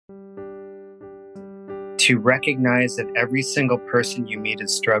to recognize that every single person you meet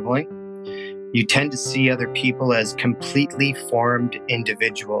is struggling. You tend to see other people as completely formed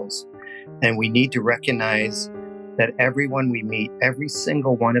individuals. And we need to recognize that everyone we meet, every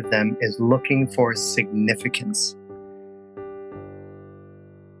single one of them is looking for significance.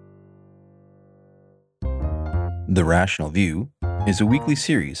 The Rational View is a weekly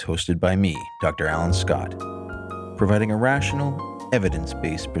series hosted by me, Dr. Alan Scott, providing a rational,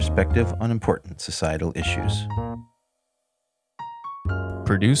 evidence-based perspective on important societal issues.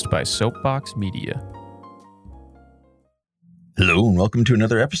 Produced by Soapbox Media. Hello and welcome to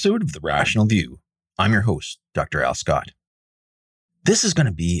another episode of The Rational View. I'm your host, Dr. Al Scott. This is going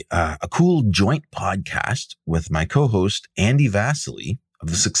to be a cool joint podcast with my co-host, Andy Vasily, of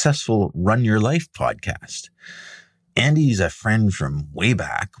the successful Run Your Life podcast. Andy's a friend from way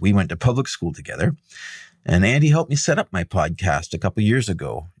back. We went to public school together, and Andy helped me set up my podcast a couple years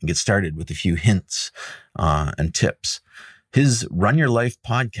ago and get started with a few hints and tips. His Run Your Life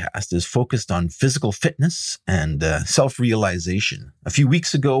podcast is focused on physical fitness and self-realization. A few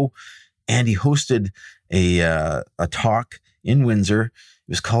weeks ago, Andy hosted a talk in Windsor.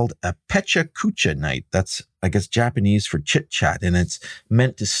 It was called a Pecha Kucha night. That's, I guess, Japanese for chit chat, and it's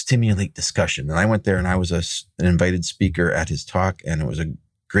meant to stimulate discussion. And I went there and I was an invited speaker at his talk, and it was a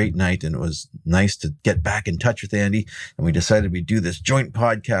great night, and it was nice to get back in touch with Andy. And we decided we'd do this joint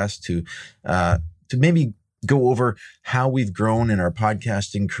podcast to maybe go over how we've grown in our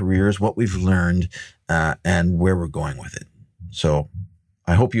podcasting careers, what we've learned, and where we're going with it. So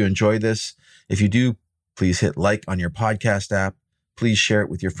I hope you enjoy this. If you do, please hit like on your podcast app. Please share it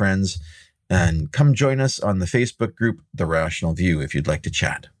with your friends, and come join us on the Facebook group, The Rational View, if you'd like to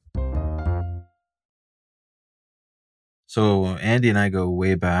chat. So Andy and I go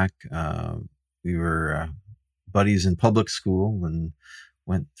way back. We were buddies in public school and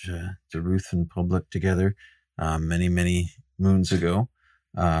went to Ruthven Public together many moons ago.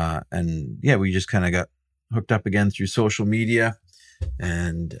 And yeah, we just kind of got hooked up again through social media.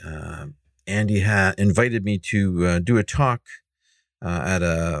 And Andy invited me to do a talk at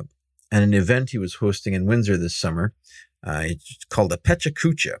an event he was hosting in Windsor this summer. It's called a Pecha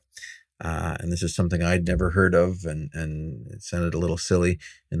Kucha. And this is something I'd never heard of, and it sounded a little silly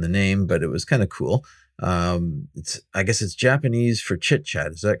in the name, but it was kind of cool. I guess it's Japanese for chit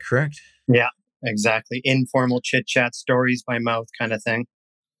chat. Is that correct? Yeah, exactly. Informal chit chat, stories by mouth kind of thing.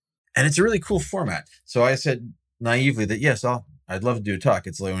 And it's a really cool format. So I said naively that yes, I'd love to do a talk.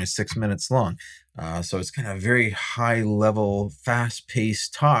 It's only 6 minutes long. So it's kind of a very high level, fast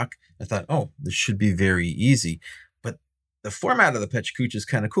paced talk. I thought, oh, this should be very easy. But the format of the Pecha Kucha is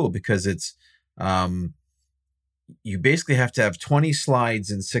kind of cool because it's, you basically have to have 20 slides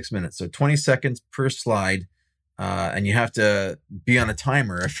in 6 minutes. So 20 seconds per slide. And you have to be on a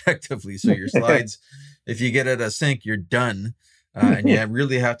timer effectively. So your slides, if you get at a sync, you're done. And you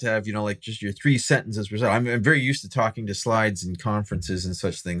really have to have, like just your 3 sentences per slide. I'm very used to talking to slides and conferences and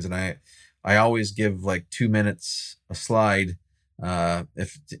such things. And I always give like 2 minutes a slide,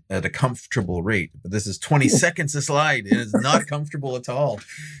 if at a comfortable rate, but this is 20 seconds a slide, and it's not comfortable at all.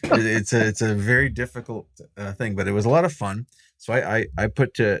 It's a very difficult thing, but it was a lot of fun. So I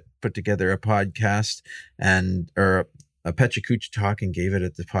put together a podcast or a Pecha Kucha talk and gave it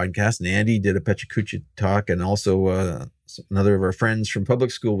at the podcast. And Andy did a Pecha Kucha talk, and also another of our friends from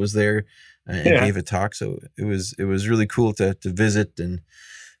public school was there and gave a talk. So it was really cool to visit and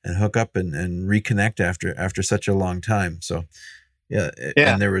hook up and reconnect after such a long time. So yeah.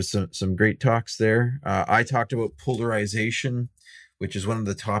 And there was some great talks there. I talked about polarization, which is one of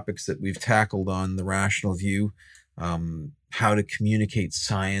the topics that we've tackled on The Rational View. How to communicate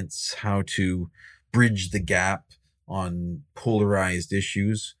science, how to bridge the gap on polarized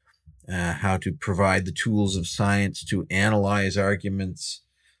issues, how to provide the tools of science to analyze arguments,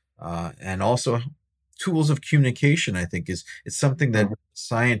 and also tools of communication. I think it's something that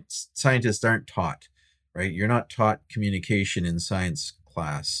scientists aren't taught, right? You're not taught communication in science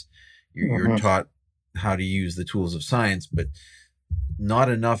class. You're taught how to use the tools of science, but not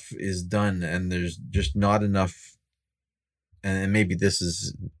enough is done, and there's just not enough. And maybe this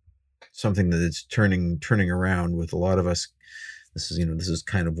is something that it's turning around with a lot of us. This is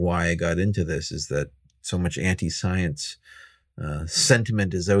kind of why I got into this, is that so much anti-science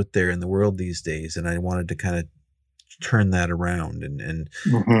sentiment is out there in the world these days. And I wanted to kind of turn that around and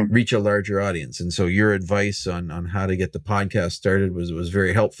reach a larger audience. And so your advice on how to get the podcast started was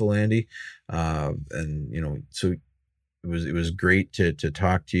very helpful, Andy. And, so it was great to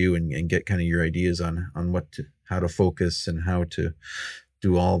talk to you and get kind of your ideas on how to focus and how to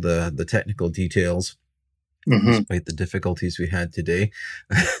do all the technical details, despite the difficulties we had today.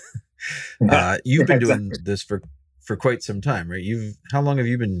 You've been doing Exactly. this for quite some time, right? How long have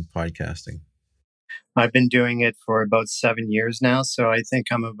you been podcasting? I've been doing it for about 7 years now. So I think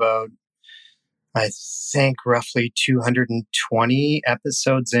roughly 220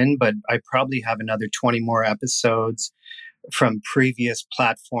 episodes in, but I probably have another 20 more episodes from previous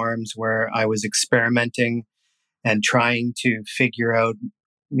platforms where I was experimenting and trying to figure out,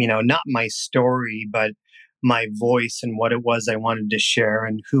 not my story, but my voice and what it was I wanted to share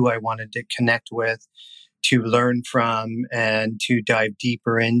and who I wanted to connect with, to learn from, and to dive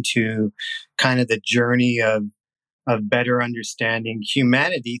deeper into kind of the journey of better understanding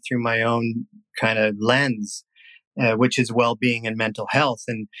humanity through my own kind of lens, which is well-being and mental health.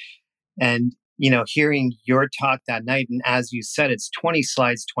 And hearing your talk that night, and as you said, it's 20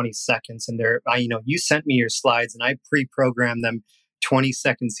 slides, 20 seconds, and you sent me your slides, and I pre-programmed them 20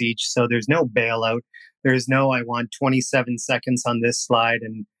 seconds each, so there's no bailout. There's no, I want 27 seconds on this slide,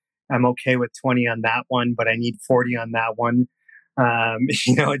 and I'm okay with 20 on that one, but I need 40 on that one.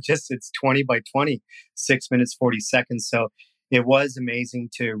 It's 20 by 20, 6 minutes, 40 seconds. So it was amazing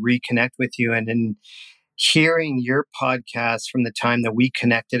to reconnect with you. And in hearing your podcast from the time that we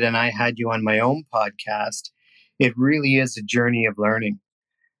connected and I had you on my own podcast, it really is a journey of learning,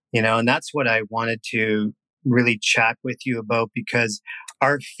 and that's what I wanted to really chat with you about, because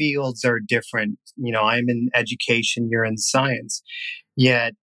our fields are different. I'm in education, you're in science,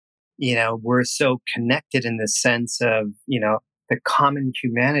 yet, we're so connected in the sense of, the common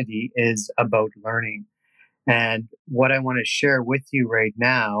humanity is about learning. And what I want to share with you right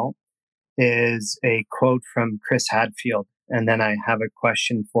now is a quote from Chris Hadfield. And then I have a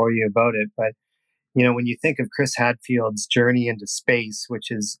question for you about it. But, when you think of Chris Hadfield's journey into space,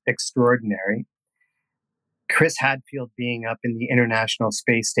 which is extraordinary, Chris Hadfield being up in the International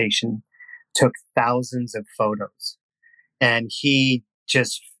Space Station took thousands of photos. And he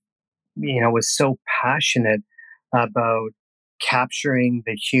just, was so passionate about capturing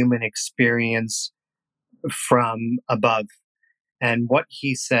the human experience from above. And what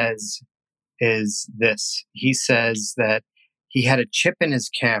he says is this. He says that he had a chip in his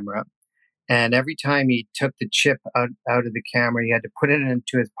camera, and every time he took the chip out of the camera, he had to put it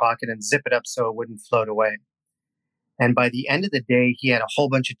into his pocket and zip it up so it wouldn't float away. And by the end of the day, he had a whole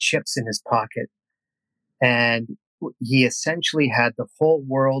bunch of chips in his pocket. And he essentially had the whole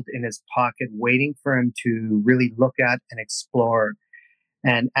world in his pocket waiting for him to really look at and explore.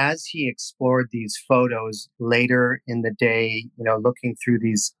 And as he explored these photos later in the day, looking through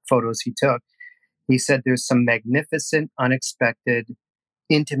these photos he took, he said there's some magnificent, unexpected,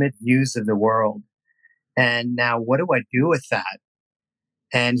 intimate views of the world. And now what do I do with that?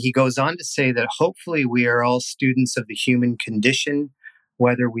 And he goes on to say that hopefully we are all students of the human condition,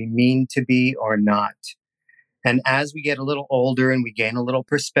 whether we mean to be or not. And as we get a little older and we gain a little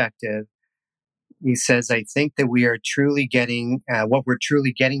perspective, he says, I think that we are truly getting, what we're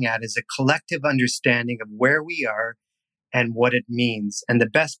truly getting at is a collective understanding of where we are and what it means. And the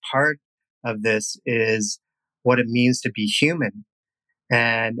best part of this is what it means to be human,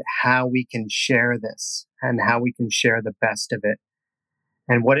 and how we can share this and how we can share the best of it.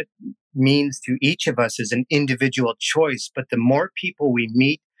 And what it means to each of us is an individual choice. But the more people we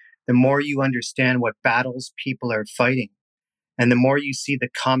meet, the more you understand what battles people are fighting. And the more you see the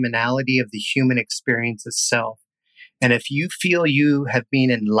commonality of the human experience itself. And if you feel you have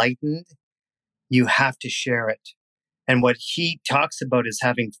been enlightened, you have to share it. And what he talks about is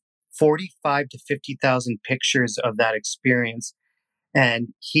having 45 to 50,000 pictures of that experience. And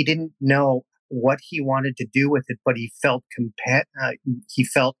he didn't know what he wanted to do with it, but he felt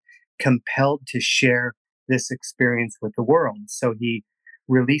compelled to share this experience with the world. So he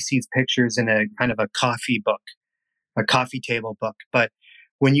released these pictures in a kind of a coffee table book. But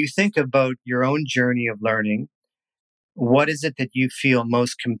when you think about your own journey of learning, what is it that you feel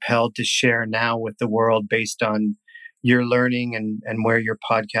most compelled to share now with the world based on your learning and where your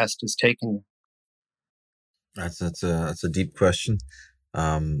podcast has taken you? That's a deep question.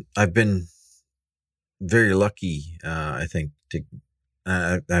 I've been very lucky, I think.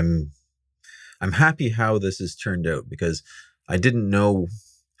 I'm happy how this has turned out, because I didn't know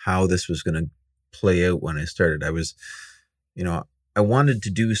how this was going to play out when I started. I wanted to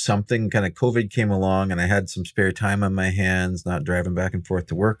do something. Kind of COVID came along, and I had some spare time on my hands, not driving back and forth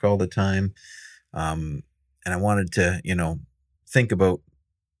to work all the time. And I wanted to, think about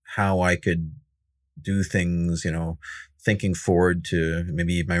how I could do things, thinking forward to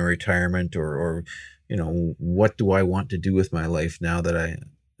maybe my retirement, or what do I want to do with my life now that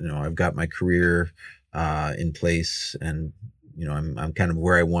I've got my career in place, and I'm kind of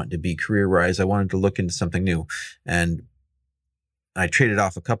where I want to be career wise. I wanted to look into something new, and I traded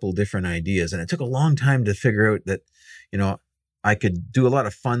off a couple different ideas, and it took a long time to figure out that, I could do a lot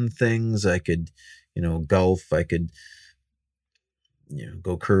of fun things. I could, golf. I could,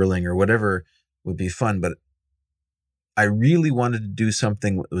 go curling or whatever would be fun. But I really wanted to do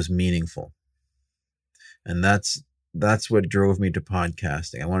something that was meaningful. And that's what drove me to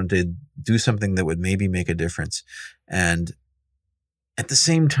podcasting. I wanted to do something that would maybe make a difference. And at the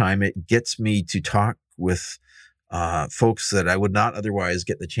same time, it gets me to talk with folks that I would not otherwise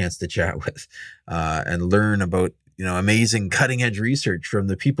get the chance to chat with, and learn about, amazing cutting edge research from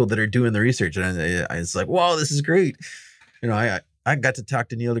the people that are doing the research. And it's like, wow, this is great. I got to talk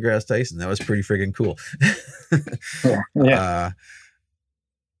to Neil deGrasse Tyson. That was pretty friggin' cool. Yeah.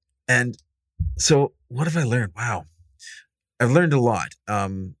 And so what have I learned? Wow. I've learned a lot.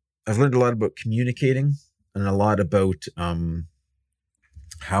 I've learned a lot about communicating, and a lot about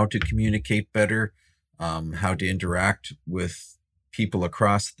how to communicate better, how to interact with people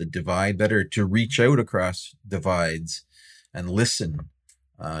across the divide better, to reach out across divides and listen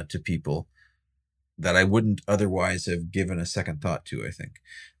to people that I wouldn't otherwise have given a second thought to, I think.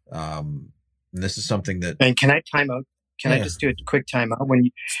 And this is something that... And can I time out? Can I just do a quick time out?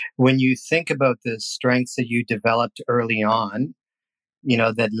 When you think about the strengths that you developed early on,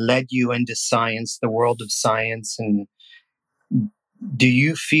 that led you into science, the world of science, and do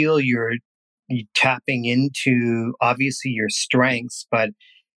you feel you're tapping into obviously your strengths, but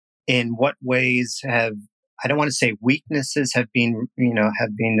in what ways I don't want to say weaknesses have been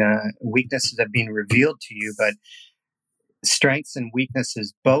weaknesses have been revealed to you, but strengths and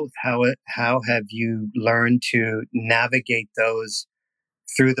weaknesses both? How have you learned to navigate those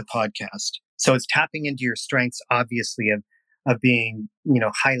through the podcast? So it's tapping into your strengths, obviously, of being,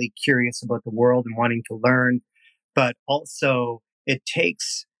 highly curious about the world and wanting to learn, but also it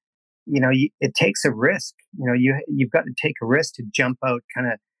takes, it takes a risk. You've got to take a risk to jump out, kind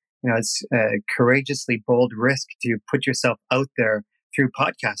of, it's a courageously bold risk to put yourself out there through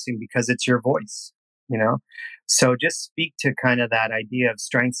podcasting because it's your voice, So just speak to kind of that idea of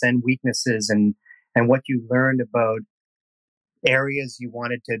strengths and weaknesses, and what you learned about areas you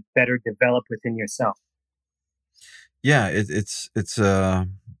wanted to better develop within yourself. Yeah, it's a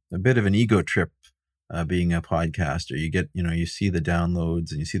bit of an ego trip, being a podcaster. You get, you see the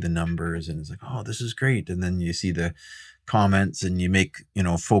downloads and you see the numbers, and it's like, oh, this is great. And then you see the comments, and you make,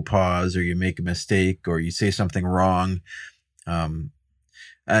 faux pas, or you make a mistake, or you say something wrong. And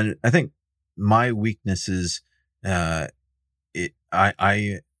I think my weakness is, I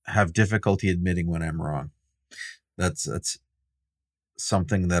have difficulty admitting when I'm wrong. That's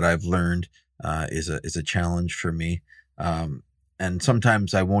something that I've learned is a challenge for me. And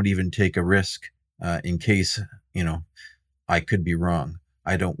sometimes I won't even take a risk in case, I could be wrong.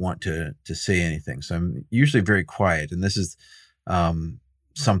 I don't want to say anything. So I'm usually very quiet. And this is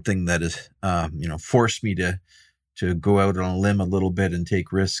something that is, forced me to go out on a limb a little bit and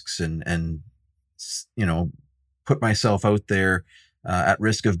take risks, and put myself out there at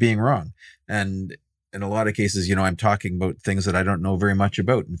risk of being wrong. And in a lot of cases, I'm talking about things that I don't know very much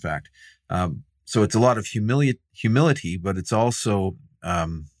about, in fact. So it's a lot of humility, but it's also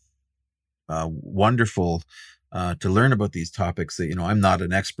wonderful to learn about these topics that, I'm not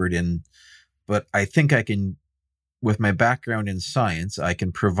an expert in, but I think I can, with my background in science, I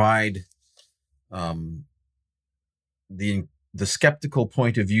can provide the skeptical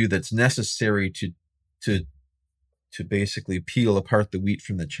point of view that's necessary to basically peel apart the wheat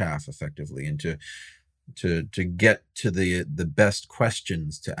from the chaff effectively, and to get to the best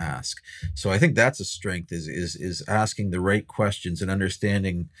questions to ask. So I think that's a strength, is asking the right questions and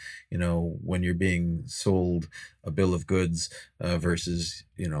understanding, when you're being sold a bill of goods versus,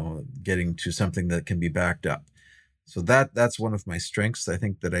 getting to something that can be backed up. So that's one of my strengths, I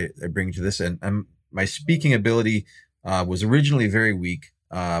think, that I bring to this. And my speaking ability was originally very weak,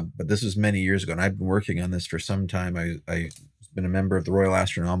 but this was many years ago, and I've been working on this for some time. I've been a member of the Royal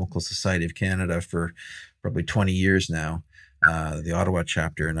Astronomical Society of Canada for probably 20 years now, the Ottawa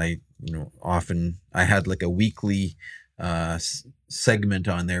chapter. And I had like a weekly segment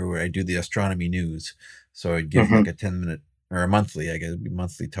on there where I do the astronomy news. So I'd give like a 10-minute, or a monthly, I guess it'd be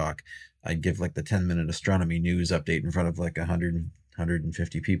monthly talk. I'd give like the 10-minute astronomy news update in front of like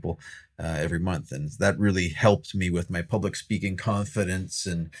 150 people every month. And that really helped me with my public speaking confidence,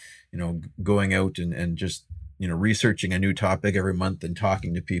 and, going out and just, researching a new topic every month and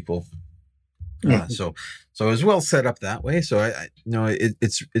talking to people. So I was well set up that way. So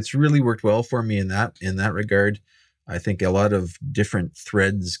it's really worked well for me in that regard. I think a lot of different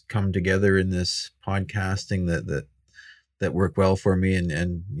threads come together in this podcasting that work well for me.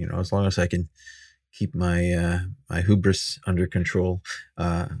 And as long as I can keep my my hubris under control,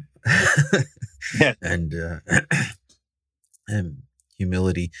 Yeah. and and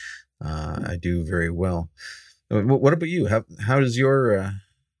humility. I do very well. What about you? How does your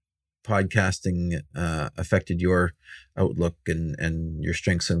podcasting affected your outlook and your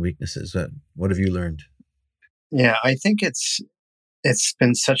strengths and weaknesses? What have you learned? Yeah, I think it's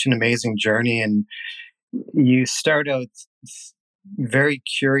been such an amazing journey, and you start out very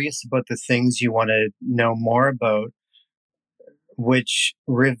curious about the things you want to know more about, which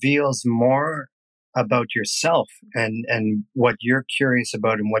reveals more about yourself and what you're curious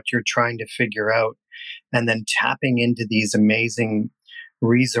about and what you're trying to figure out, and then tapping into these amazing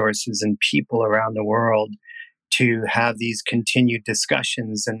resources and people around the world to have these continued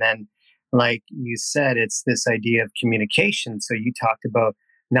discussions. And then, like you said, it's this idea of communication. So you talked about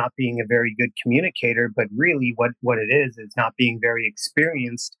not being a very good communicator, but really what it is not being very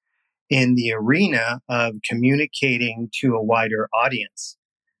experienced in the arena of communicating to a wider audience,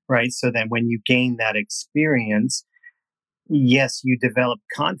 right? So then when you gain that experience, yes, you develop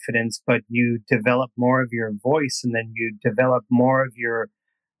confidence, but you develop more of your voice, and then you develop more of your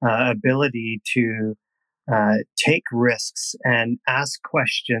ability to take risks and ask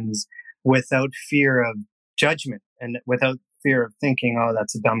questions without fear of judgment and without fear of thinking, oh,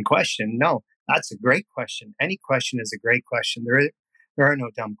 that's a dumb question. No, that's a great question. Any question is a great question. There are no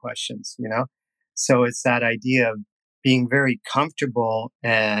dumb questions, you know? So it's that idea of being very comfortable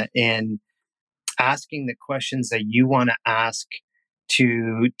in asking the questions that you want to ask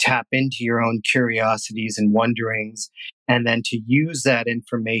to tap into your own curiosities and wonderings, and then to use that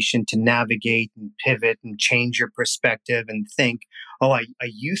information to navigate and pivot and change your perspective and think, oh, I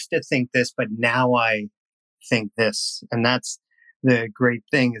used to think this, but now I think this. And that's the great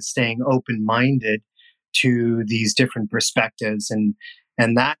thing, is staying open-minded to these different perspectives. And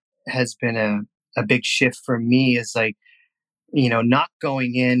that has been a big shift for me, is like, not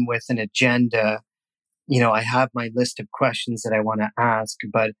going in with an agenda. I have my list of questions that I want to ask,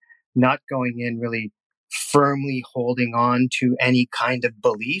 but not going in really firmly holding on to any kind of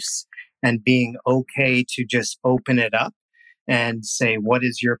beliefs, and being okay to just open it up and say, what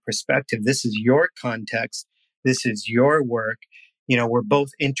is your perspective? This is your context. This is your work. We're both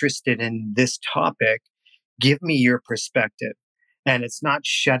interested in this topic. Give me your perspective. And it's not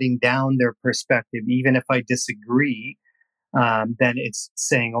shutting down their perspective, even if I disagree. Then it's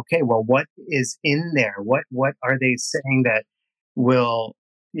saying, okay, well, what is in there? What are they saying that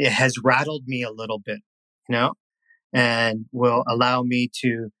it has rattled me a little bit, you know, and will allow me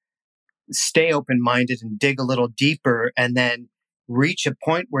to stay open minded and dig a little deeper, and then reach a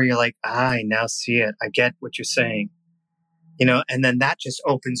point where you're like, I now see it. I get what you're saying, and then that just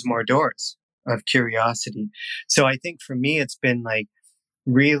opens more doors of curiosity. So I think for me, it's been like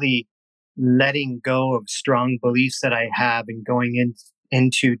really letting go of strong beliefs that I have, and going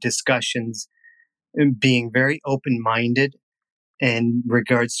into discussions and being very open minded in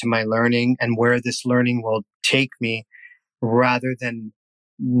regards to my learning and where this learning will take me, rather than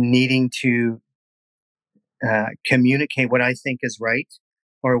needing to communicate what I think is right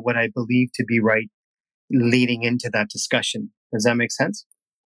or what I believe to be right leading into that discussion. Does that make sense?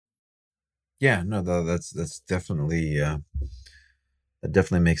 Yeah, no, that's definitely that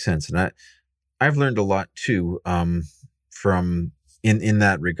definitely makes sense, and I've learned a lot too, from in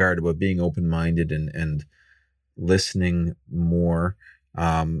that regard, about being open minded and listening more.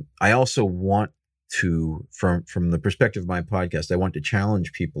 I also want to, from the perspective of my podcast, I want to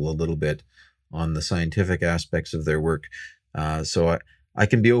challenge people a little bit on the scientific aspects of their work. So I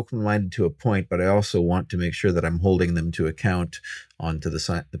can be open-minded to a point, but I also want to make sure that I'm holding them to account onto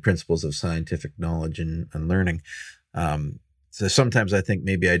the principles of scientific knowledge and learning. So sometimes I think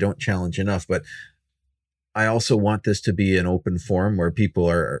maybe I don't challenge enough, but I also want this to be an open forum where people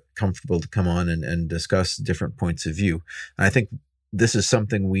are comfortable to come on and discuss different points of view. And I think this is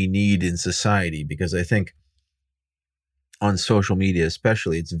something we need in society, because I think on social media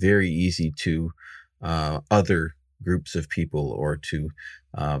especially, it's very easy to other groups of people, or to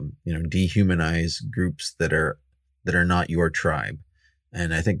dehumanize groups that are not your tribe.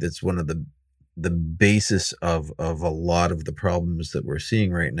 And I think that's one of the basis of a lot of the problems that we're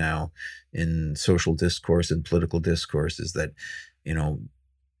seeing right now in social discourse and political discourse, is that,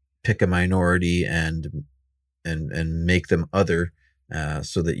 pick a minority and make them other,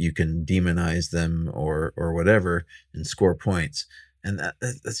 so that you can demonize them or whatever and score points. And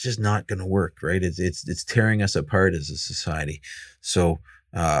that's just not going to work, right? It's tearing us apart as a society. So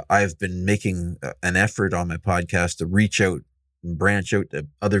I've been making an effort on my podcast to reach out and branch out to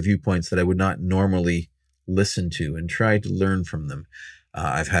other viewpoints that I would not normally listen to, and try to learn from them.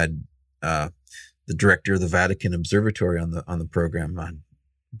 I've had the the director of the Vatican Observatory on the program,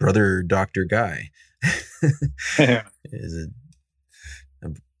 Brother Dr. Guy. Is a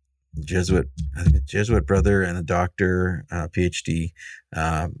Jesuit, I think a Jesuit brother and a doctor, PhD,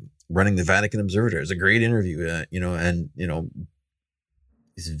 running the Vatican Observatory. It's a great interview,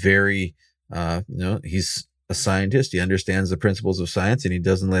 he's very, he's a scientist. He understands the principles of science, and he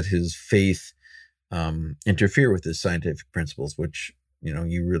doesn't let his faith interfere with his scientific principles, which,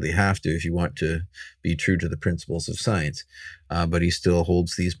 you really have to if you want to be true to the principles of science. But he still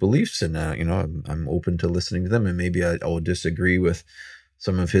holds these beliefs, and, I'm open to listening to them, and maybe I will disagree with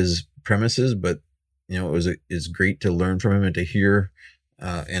some of his premises, but, it's great to learn from him and to hear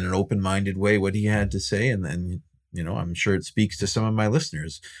in an open-minded way what he had to say. And then, I'm sure it speaks to some of my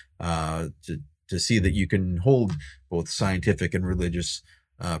listeners to see that you can hold both scientific and religious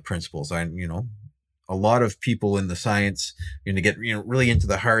principles. A lot of people in the science, get really into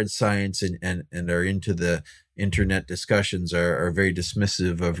the hard science and are into the internet discussions are very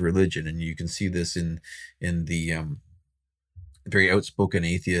dismissive of religion, and you can see this in the very outspoken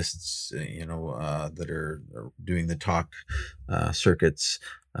atheists, that are doing the talk circuits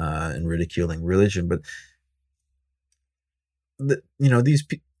and ridiculing religion. But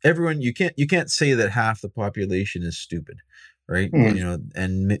everyone, you can't say that half the population is stupid, right?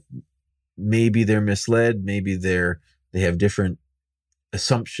 And maybe they're misled, maybe they have different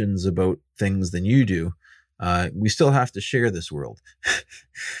assumptions about things than you do. We still have to share this world.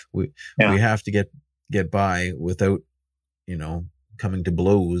 we have to get by without, coming to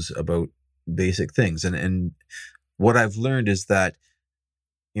blows about basic things. And what I've learned is that,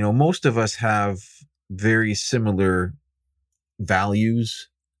 most of us have very similar values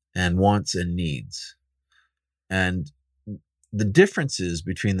and wants and needs. And the differences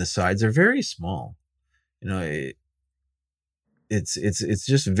between the sides are very small. It's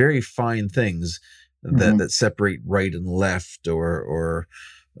just very fine things that separate right and left, or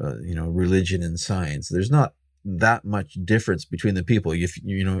religion and science. There's not that much difference between the people. If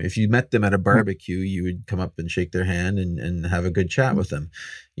you met them at a barbecue, you would come up and shake their hand and have a good chat with them.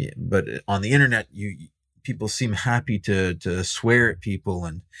 Yeah, but on the internet, people seem happy to swear at people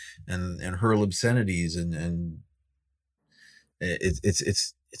and hurl obscenities, and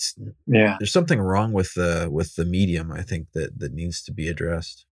it's there's something wrong with the medium, I think, that needs to be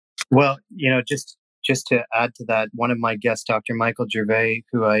addressed. Well, just to add to that, one of my guests, Dr. Michael Gervais,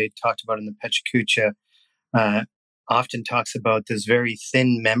 who I talked about in the Pechakucha, often talks about this very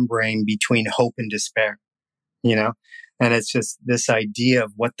thin membrane between hope and despair, and it's just this idea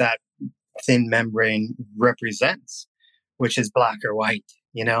of what that thin membrane represents, which is black or white,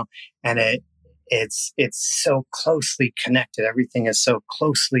 and it's so closely connected. Everything is so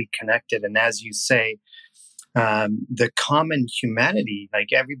closely connected. And as you say, the common humanity,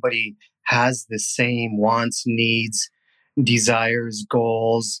 like everybody has the same wants, needs, desires,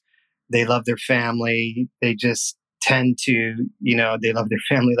 goals. They love their family. They just tend to, they love their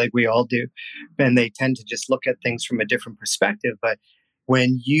family like we all do. And they tend to just look at things from a different perspective. But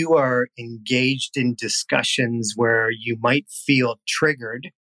when you are engaged in discussions where you might feel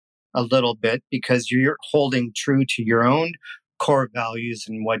triggered a little bit because you're holding true to your own core values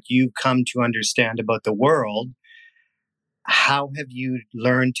and what you've come to understand about the world, how have you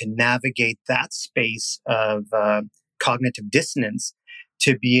learned to navigate that space of cognitive dissonance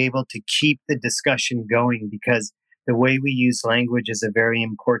to be able to keep the discussion going? Because the way we use language is a very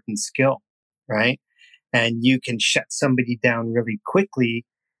important skill, right? And you can shut somebody down really quickly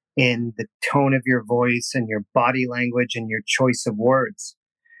in the tone of your voice and your body language and your choice of words.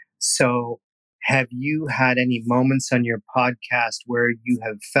 So have you had any moments on your podcast where you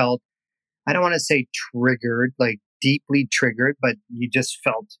have felt, I don't want to say triggered, like deeply triggered, but you just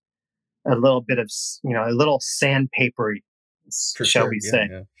felt a little bit of, a little sandpapery, shall we say,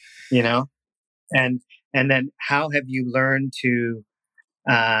 and then how have you learned to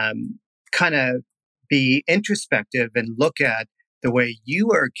kind of be introspective and look at the way you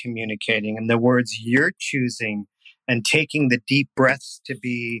are communicating and the words you're choosing and taking the deep breaths to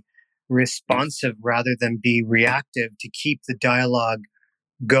be responsive rather than be reactive to keep the dialogue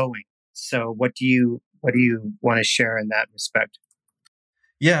going? So what do you want to share in that respect?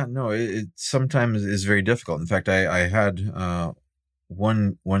 Yeah, no, it sometimes is very difficult. In fact, I had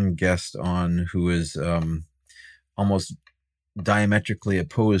one guest on who is almost diametrically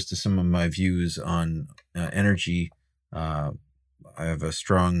opposed to some of my views on energy. I have a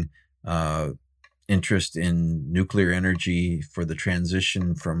strong interest in nuclear energy for the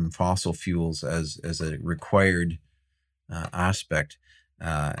transition from fossil fuels as a required aspect.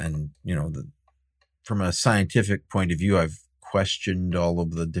 And, from a scientific point of view, I've questioned all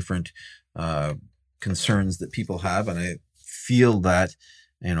of the different concerns that people have. And I feel that,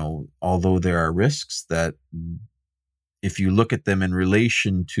 although there are risks, that if you look at them in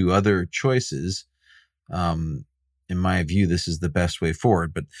relation to other choices, in my view, this is the best way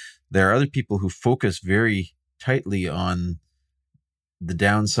forward. But there are other people who focus very tightly on the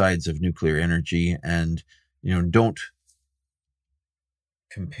downsides of nuclear energy and, don't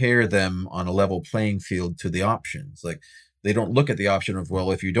compare them on a level playing field to the options. Like, they don't look at the option of,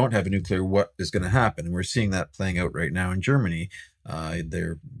 well, if you don't have a nuclear, what is going to happen? And we're seeing that playing out right now in Germany.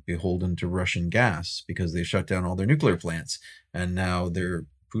 They're beholden to Russian gas because they shut down all their nuclear plants. And now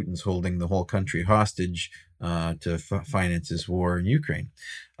Putin's holding the whole country hostage to finance his war in Ukraine.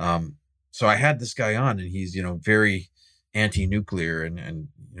 So I had this guy on, and he's, very anti-nuclear and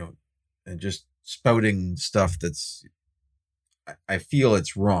just spouting stuff that's, I feel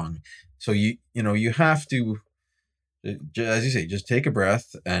it's wrong. So you have to, as you say, just take a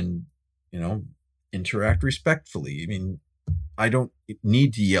breath and, interact respectfully. I mean, I don't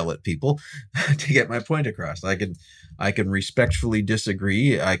need to yell at people to get my point across. I can respectfully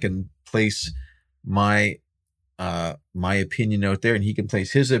disagree. I can place my opinion out there, and he can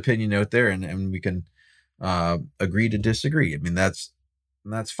place his opinion out there, and we can agree to disagree. I mean, that's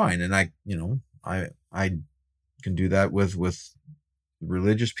fine. And I can do that with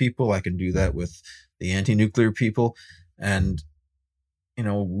religious people. I can do that with the anti-nuclear people. And,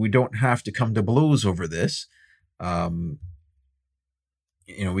 we don't have to come to blows over this. We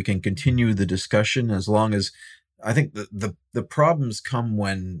can continue the discussion as long as, I think the problems come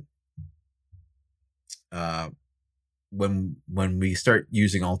when we start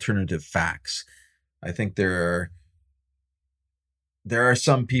using alternative facts. I think there are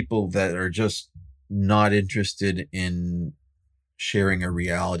some people that are just not interested in sharing a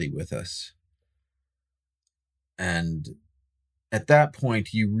reality with us. And at that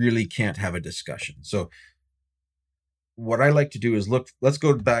point, you really can't have a discussion. So what I like to do is let's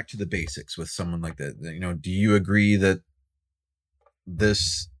go back to the basics with someone like that. Do you agree that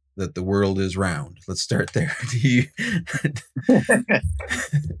the world is round? Let's start there. Do you?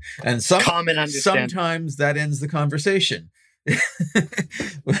 And common understanding. Sometimes that ends the conversation with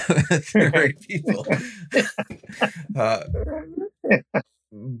the right people.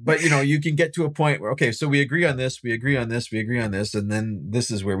 But you can get to a point where, okay, so we agree on this, we agree on this, we agree on this, and then this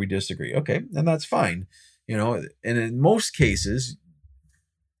is where we disagree. Okay, and that's fine. And in most cases,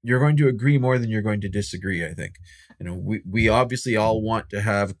 you're going to agree more than you're going to disagree, I think. We obviously all want to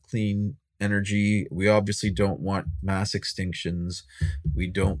have clean energy. We obviously don't want mass extinctions. We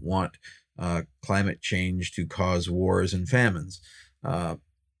don't want climate change to cause wars and famines.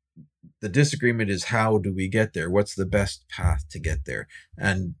 The disagreement is, how do we get there? What's the best path to get there?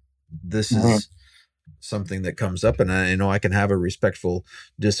 And this is something that comes up, and I can have a respectful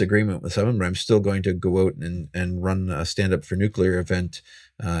disagreement with someone, but I'm still going to go out and run a Stand Up for Nuclear event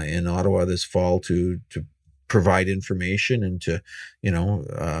in Ottawa this fall to provide information and to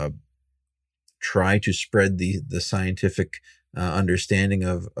try to spread the scientific understanding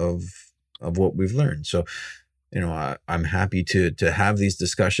of what we've learned. So I'm happy to have these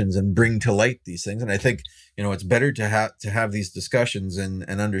discussions and bring to light these things. And I think, it's better to have these discussions and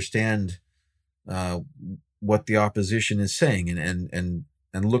understand what the opposition is saying and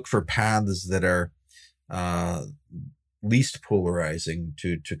look for paths that are least polarizing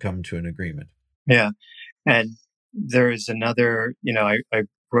to come to an agreement. Yeah. And there is another, I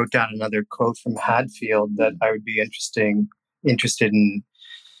wrote down another quote from Hadfield that I would be interested in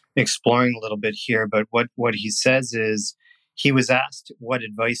exploring a little bit here. But what he says is, he was asked what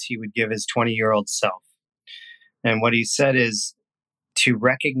advice he would give his 20-year-old self. And what he said is to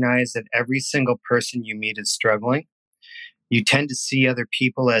recognize that every single person you meet is struggling. You tend to see other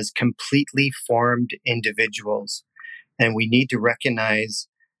people as completely formed individuals. And we need to recognize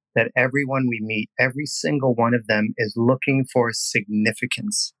that everyone we meet, every single one of them, is looking for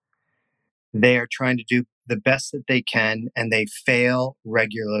significance. They are trying to do the best that they can, and they fail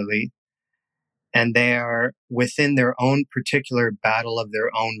regularly. And they are within their own particular battle of their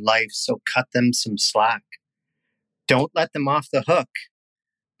own life. So cut them some slack. Don't let them off the hook,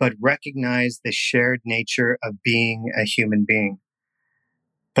 but recognize the shared nature of being a human being.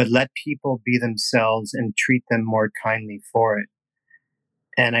 But let people be themselves and treat them more kindly for it.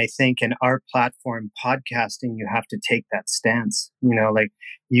 And I think in our platform, podcasting, you have to take that stance.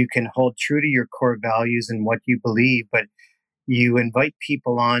 You can hold true to your core values and what you believe, but you invite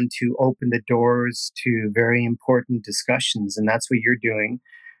people on to open the doors to very important discussions. And that's what you're doing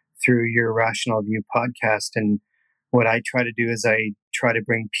through your Rational View podcast. And what I try to do is I try to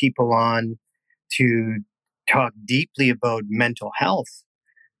bring people on to talk deeply about mental health,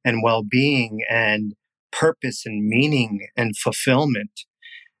 and well-being and purpose and meaning and fulfillment.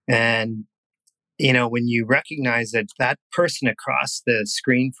 And when you recognize that that person across the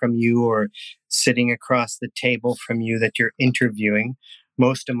screen from you or sitting across the table from you that you're interviewing,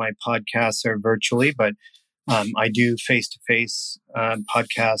 most of my podcasts are virtually, but I do face-to-face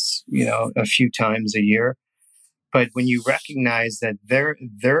podcasts, a few times a year. But when you recognize that they're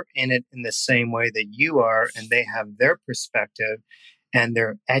in it in the same way that you are, and they have their perspective, and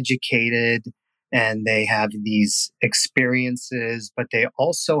they're educated, and they have these experiences, but they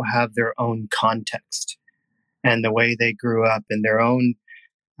also have their own context and the way they grew up and their own,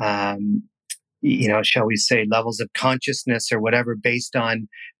 shall we say, levels of consciousness or whatever based on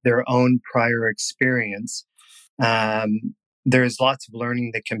their own prior experience. There's lots of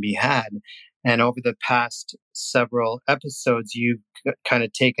learning that can be had. And over the past several episodes, you've kind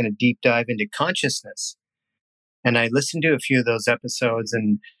of taken a deep dive into consciousness. And I listened to a few of those episodes,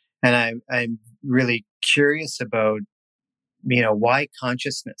 and I'm really curious about, why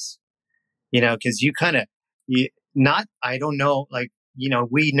consciousness? Because I don't know, like,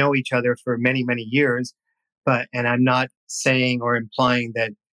 we know each other for many, many years, and I'm not saying or implying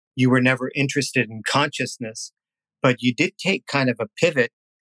that you were never interested in consciousness, but you did take kind of a pivot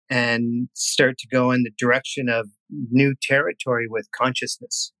and start to go in the direction of new territory with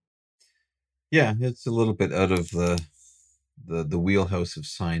consciousness. Yeah, it's a little bit out of the wheelhouse of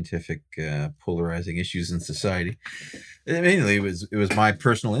scientific polarizing issues in society. Mainly, it was my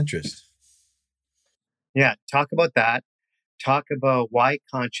personal interest. Yeah, talk about that. Talk about why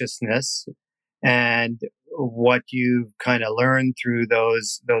consciousness and what you've kind of learned through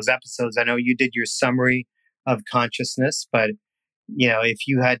those episodes. I know you did your summary of consciousness, but if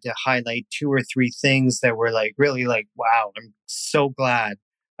you had to highlight two or three things that were like really like, wow, I'm so glad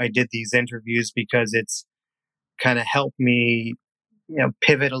I did these interviews because it's kind of helped me,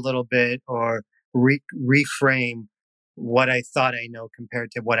 pivot a little bit or reframe what I thought I know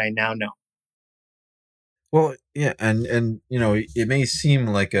compared to what I now know. Well, yeah, and it may seem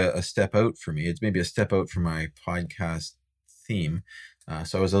like a step out for me. It's maybe a step out from my podcast theme.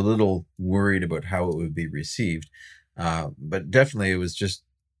 So I was a little worried about how it would be received. But definitely it was just,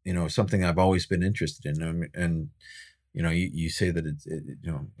 something I've always been interested in. And you say that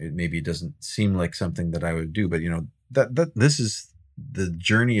it maybe doesn't seem like something that I would do, but that this is the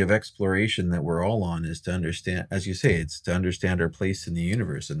journey of exploration that we're all on, is to understand, as you say, it's to understand our place in the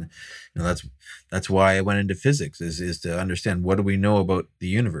universe. And that's why I went into physics, is to understand, what do we know about the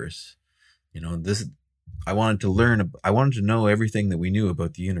universe? I wanted to know everything that we knew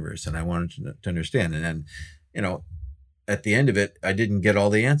about the universe, and I wanted to understand. And then, at the end of it, I didn't get all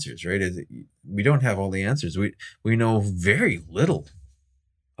the answers, right? We don't have all the answers. We know very little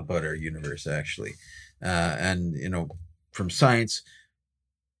about our universe, actually. And from science,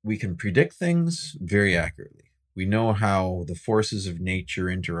 we can predict things very accurately. We know how the forces of nature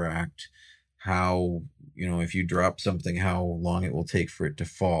interact, how, if you drop something, how long it will take for it to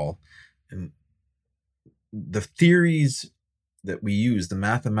fall. And the theories that we use, the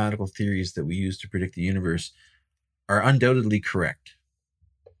mathematical theories that we use to predict the universe, are undoubtedly correct.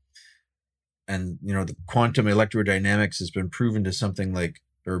 And, the quantum electrodynamics has been proven to something like,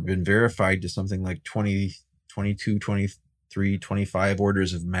 or been verified to something like 20, 22, 23, 25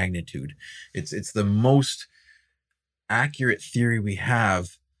 orders of magnitude. It's the most accurate theory we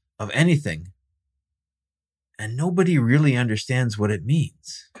have of anything. And nobody really understands what it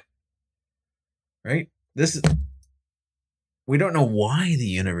means. Right? We don't know why the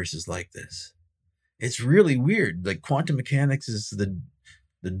universe is like this. It's really weird. Like, quantum mechanics is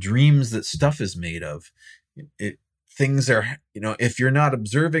the dreams that stuff is made of. Things are, if you're not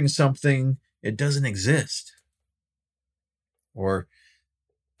observing something, it doesn't exist. And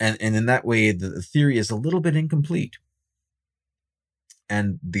in that way, the theory is a little bit incomplete.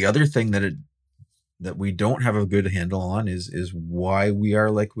 And the other thing that we don't have a good handle on is why we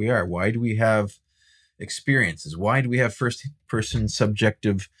are like we are. Why do we have experiences? Why do we have first person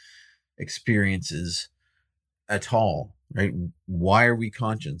subjective experiences at all, right? Why are we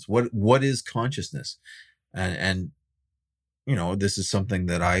conscious? What is consciousness? And this is something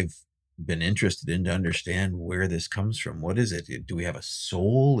that I've been interested in, to understand where this comes from. What is it? Do we have a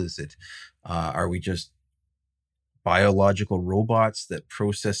soul? Is it are we just biological robots that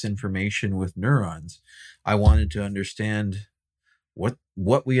process information with neurons? I wanted to understand what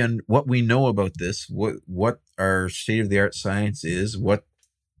we know about this, what our state of the art science is, what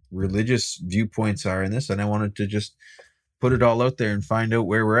religious viewpoints are in this, and I wanted to just put it all out there and find out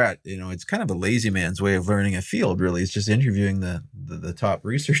where we're at. It's kind of a lazy man's way of learning a field, really. It's just interviewing the top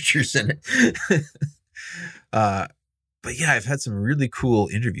researchers in it. But yeah, I've had some really cool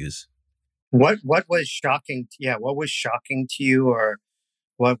interviews. What was shocking? Yeah, what was shocking to you, or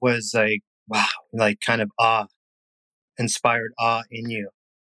what was like wow, like kind of inspired awe in you?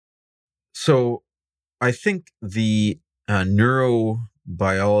 So I think the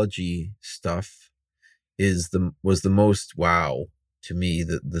neurobiology stuff was the most wow to me.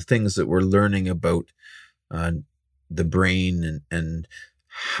 The things that we're learning about uh, the brain and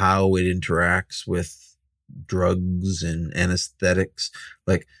how it interacts with drugs and anesthetics,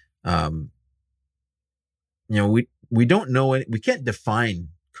 like um, we don't know it. We can't define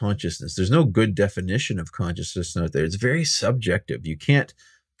consciousness. There's no good definition of consciousness out there. It's very subjective. You can't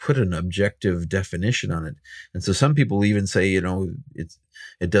put an objective definition on it. And so some people even say,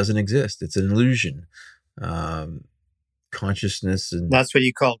 it doesn't exist. It's an illusion. Um, Consciousness and That's what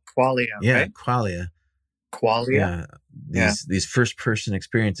you call qualia, yeah, right? qualia. Qualia. Yeah, Yeah. these first person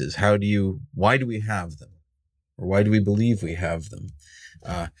experiences. Why do we have them, or why do we believe we have them?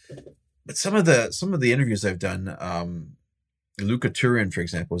 But some of the interviews I've done, Luca Turin, for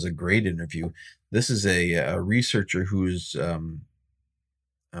example, was a great interview. This is a researcher who's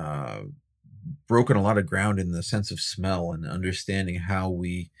uh, broken a lot of ground in the sense of smell and understanding how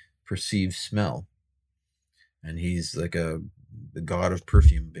we perceive smell. And he's like the god of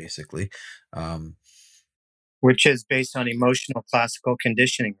perfume, basically. Um, Which is based on emotional classical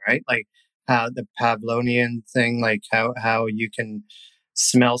conditioning, right? Like how the Pavlovian thing, like how you can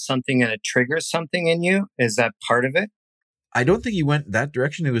smell something and it triggers something in you. Is that part of it? I don't think he went that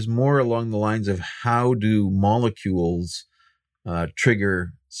direction. It was more along the lines of how do molecules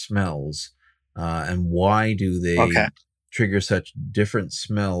trigger smells, and why do Okay. they trigger such different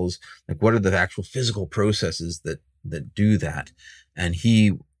smells? Like, what are the actual physical processes that do that? And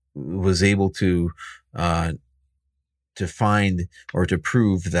he was able to find or to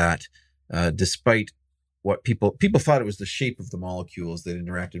prove that despite what people thought it was the shape of the molecules that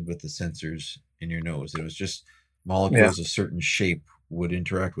interacted with the sensors in your nose. It was just Yeah. molecules of certain shape would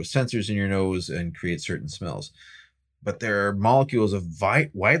interact with sensors in your nose and create certain smells. But there are molecules of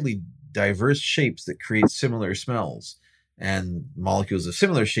widely diverse shapes that create similar smells, and molecules of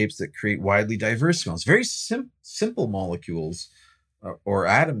similar shapes that create widely diverse smells. Very simple molecules or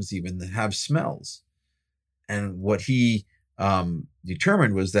atoms even that have smells. And what he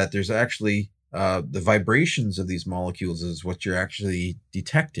determined was that there's actually the vibrations of these molecules is what you're actually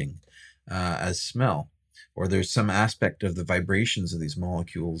detecting as smell, or there's some aspect of the vibrations of these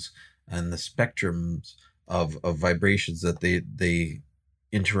molecules and the spectrums of vibrations that they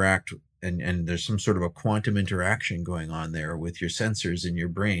interact, and there's some sort of a quantum interaction going on there with your sensors in your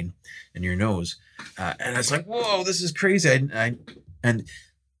brain and your nose. And it's like, whoa, this is crazy. And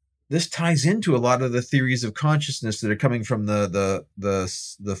this ties into a lot of the theories of consciousness that are coming from the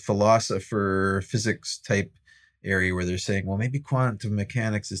philosopher physics type area, where they're saying, well, maybe quantum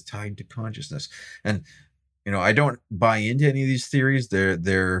mechanics is tied to consciousness. And I don't buy into any of these theories.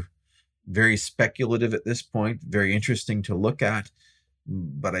 They're very speculative at this point, very interesting to look at.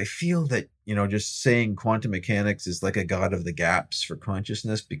 But I feel that, just saying quantum mechanics is like a god of the gaps for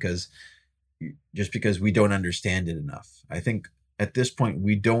consciousness because we don't understand it enough. I think at this point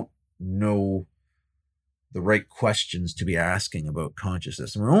we don't know the right questions to be asking about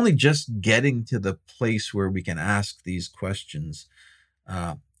consciousness. And we're only just getting to the place where we can ask these questions.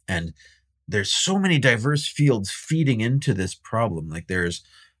 And there's so many diverse fields feeding into this problem. Like there's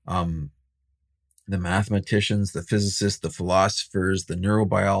the mathematicians, the physicists, the philosophers, the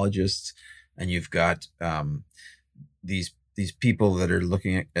neurobiologists, and you've got these people that are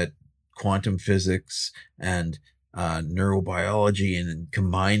looking at quantum physics and neurobiology and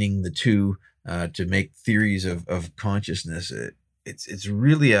combining the two to make theories of consciousness. It's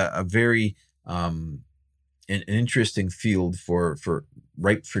really a very an interesting field for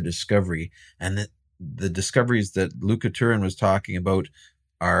ripe for discovery, and the discoveries that Luca Turin was talking about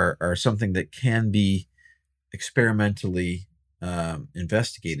are something that can be experimentally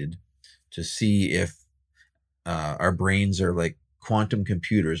investigated to see if our brains are like quantum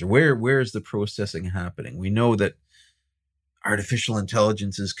computers. Where is the processing happening? We know that artificial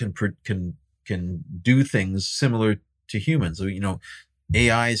intelligences can do things similar to humans. So,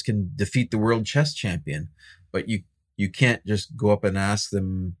 AIs can defeat the world chess champion, but you can't just go up and ask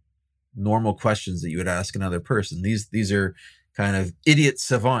them normal questions that you would ask another person. These are kind of idiot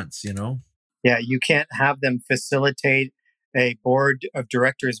savants. Yeah. You can't have them facilitate a board of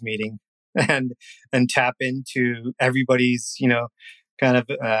directors meeting and tap into everybody's, kind of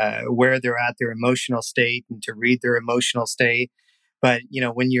where they're at, their emotional state, and to read their emotional state. But,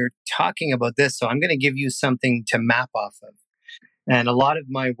 when you're talking about this, so I'm going to give you something to map off of. And a lot of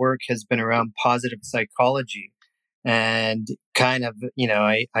my work has been around positive psychology. And kind of,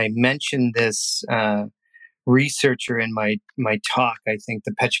 I mentioned this researcher in my talk, I think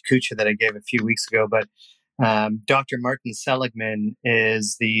the Pechakucha that I gave a few weeks ago, but Dr. Martin Seligman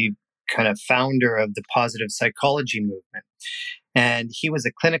is the kind of founder of the positive psychology movement. And he was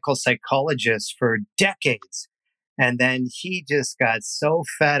a clinical psychologist for decades. And then he just got so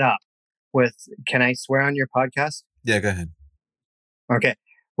fed up with, can I swear on your podcast? Yeah, go ahead. Okay.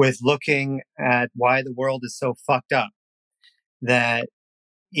 With looking at why the world is so fucked up that,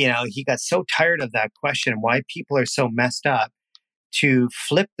 he got so tired of that question, why people are so messed up, to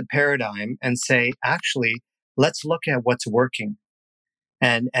flip the paradigm and say, actually, let's look at what's working.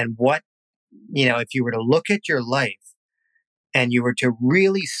 And what, if you were to look at your life and you were to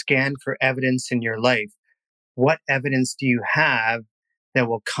really scan for evidence in your life, what evidence do you have that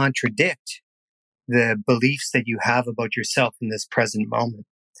will contradict the beliefs that you have about yourself in this present moment?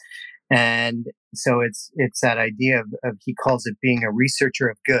 And so it's that idea of he calls it being a researcher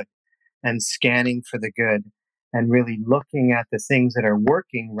of good and scanning for the good and really looking at the things that are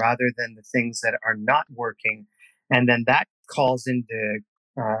working rather than the things that are not working. And then that calls into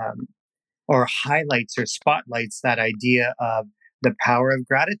or highlights or spotlights that idea of the power of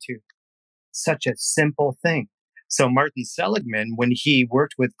gratitude. Such a simple thing. So Martin Seligman, when he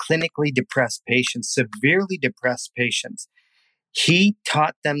worked with clinically depressed patients, severely depressed patients, he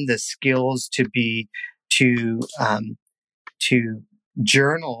taught them the skills to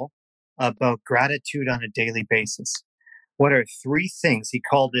journal about gratitude on a daily basis. What are three things? He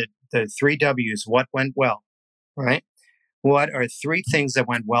called it the three W's. What went well, right? What are three things that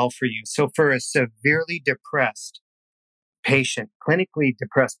went well for you? So for a severely depressed patient, clinically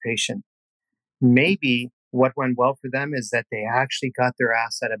depressed patient, maybe what went well for them is that they actually got their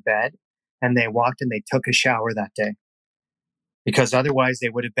ass out of bed and they walked and they took a shower that day, because otherwise they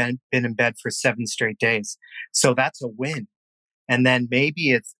would have been in bed for 7 straight days. So that's a win. And then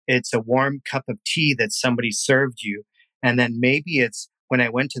maybe it's a warm cup of tea that somebody served you. And then maybe it's when I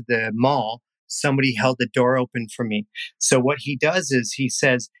went to the mall, somebody held the door open for me. So what he does is he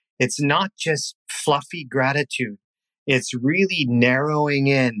says, it's not just fluffy gratitude. It's really narrowing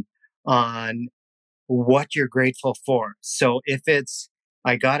in on what you're grateful for. So if it's,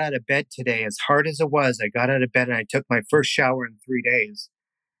 I got out of bed today, as hard as it was, I got out of bed and I took my first shower in 3 days.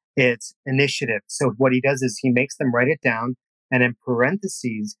 It's initiative. So what he does is he makes them write it down, and in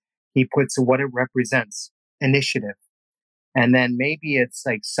parentheses, he puts what it represents, initiative. And then maybe it's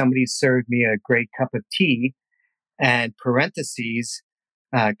like somebody served me a great cup of tea, and parentheses,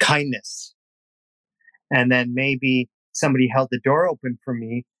 kindness. And then maybe somebody held the door open for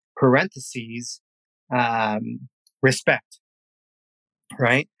me, parentheses, respect,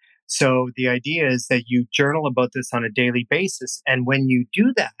 right? So the idea is that you journal about this on a daily basis. And when you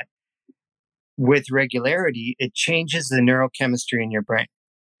do that with regularity, it changes the neurochemistry in your brain.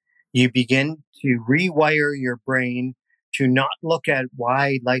 You begin to rewire your brain to not look at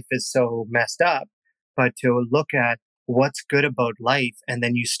why life is so messed up, but to look at what's good about life. And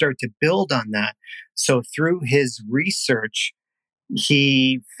then you start to build on that. So through his research,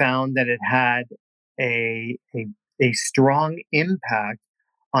 he found that it had a strong impact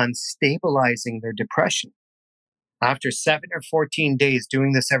on stabilizing their depression after 7 or 14 days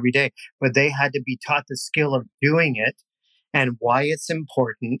doing this every day. But they had to be taught the skill of doing it and why it's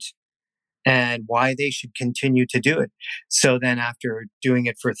important and why they should continue to do it. So then after doing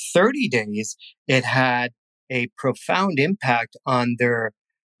it for 30 days, it had a profound impact on their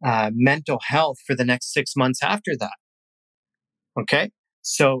mental health for the next 6 months after that. Okay.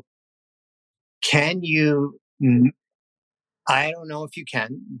 So can you, I don't know if you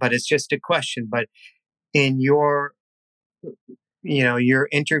can, but it's just a question, but in your, your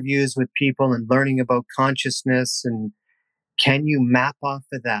interviews with people and learning about consciousness, and can you map off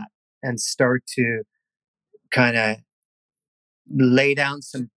of that and start to kind of lay down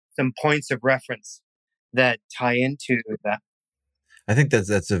some points of reference that tie into that? I think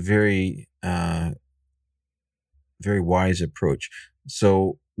that's a very very wise approach.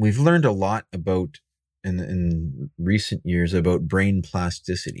 So we've learned a lot about in recent years about brain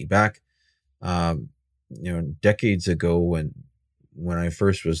plasticity. Back, decades ago, when I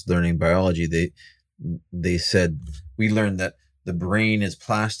first was learning biology, they said we learned that the brain is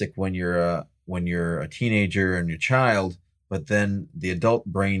plastic when you're a teenager and you're a child, but then the adult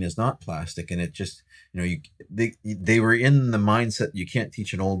brain is not plastic, and it just they were in the mindset you can't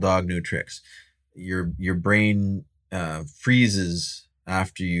teach an old dog new tricks. Your brain freezes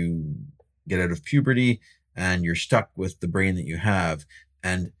after you get out of puberty, and you're stuck with the brain that you have.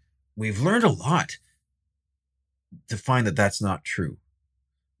 And we've learned a lot to find that that's not true.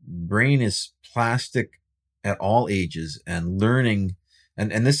 Brain is plastic at all ages and learning.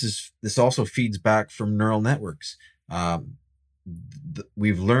 And this also feeds back from neural networks.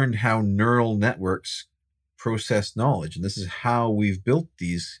 We've learned how neural networks process knowledge, and this is how we've built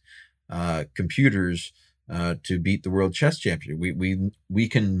these computers to beat the world chess champion. We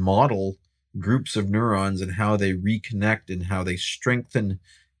can model groups of neurons and how they reconnect and how they strengthen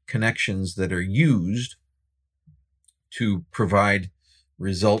connections that are used to provide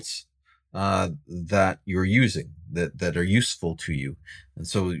results that you're using, that are useful to you. And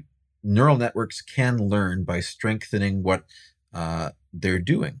so neural networks can learn by strengthening what they're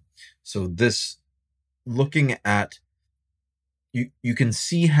doing. So this, looking at, you can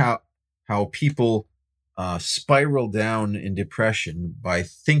see how people spiral down in depression by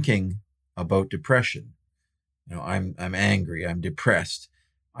thinking about depression. I'm angry, I'm depressed,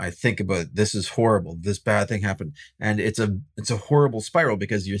 I think about, this is horrible, this bad thing happened. And it's a horrible spiral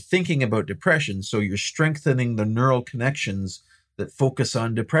because you're thinking about depression, so you're strengthening the neural connections that focus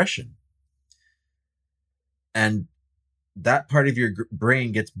on depression. And that part of your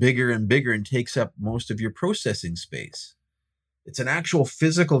brain gets bigger and bigger and takes up most of your processing space. It's an actual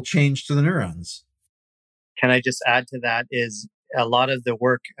physical change to the neurons. Can I just add to that is a lot of the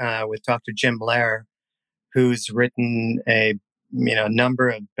work with Dr. Jim Blair, who's written a number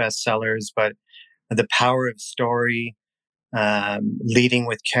of bestsellers, but The Power of Story, Leading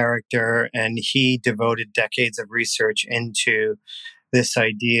with Character, and he devoted decades of research into this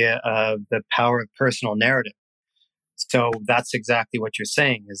idea of the power of personal narrative. So that's exactly what you're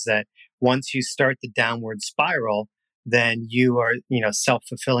saying, is that once you start the downward spiral, then you are,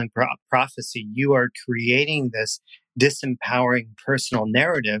 self-fulfilling prophecy. You are creating this disempowering personal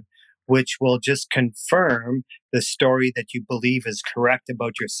narrative, which will just confirm the story that you believe is correct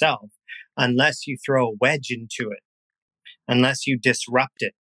about yourself, unless you throw a wedge into it, unless you disrupt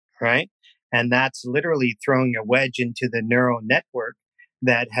it, right? And that's literally throwing a wedge into the neural network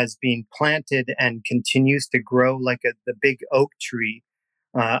that has been planted and continues to grow like the big oak tree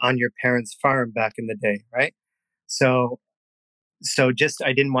on your parents' farm back in the day, right? So, just,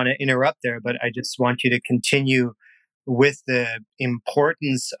 I didn't want to interrupt there, but I just want you to continue with the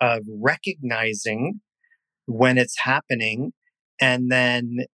importance of recognizing when it's happening, and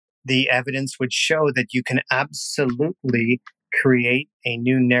then the evidence would show that you can absolutely create a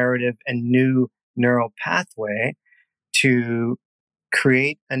new narrative and new neural pathway to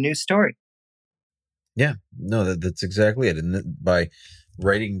create a new story. Yeah, no, that's exactly it. And by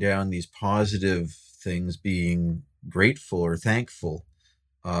writing down these positive things, being grateful or thankful,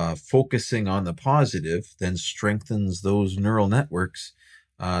 focusing on the positive, then strengthens those neural networks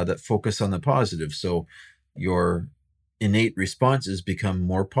that focus on the positive. So your innate responses become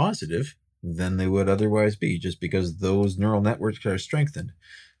more positive than they would otherwise be, just because those neural networks are strengthened.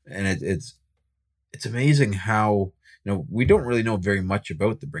 And it's amazing how, we don't really know very much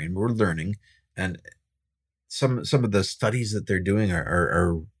about the brain. We're learning, and some of the studies that they're doing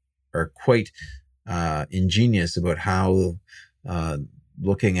are quite ingenious about how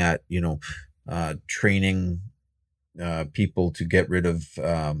looking at training people to get rid of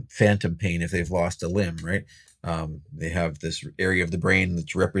phantom pain if they've lost a limb, right? They have this area of the brain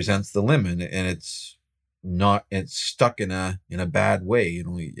that represents the limb, and it's stuck in a bad way.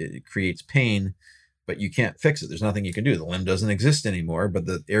 It creates pain, but you can't fix it. There's nothing you can do. The limb doesn't exist anymore, but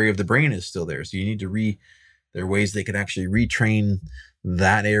the area of the brain is still there. So you need to there are ways they can actually retrain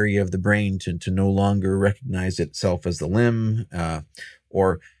that area of the brain to no longer recognize itself as the limb,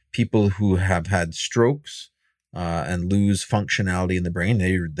 or people who have had strokes and lose functionality in the brain.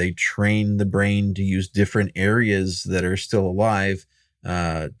 They train the brain to use different areas that are still alive.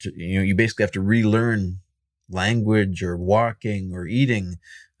 You basically have to relearn language or walking or eating,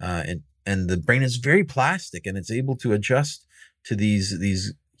 and the brain is very plastic, and it's able to adjust to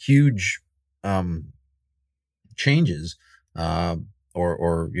these huge changes,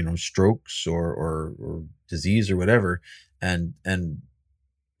 or strokes or disease or whatever, and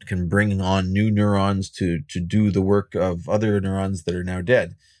can bring on new neurons to do the work of other neurons that are now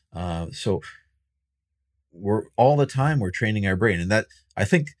dead. So we're all the time we're training our brain, and that, I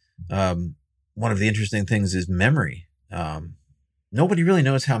think, one of the interesting things is memory. Nobody really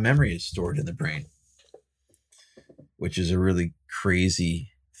knows how memory is stored in the brain, which is a really crazy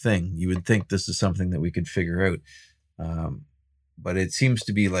thing. You would think this is something that we could figure out, but it seems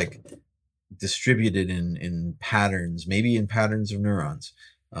to be like distributed in patterns, maybe in patterns of neurons.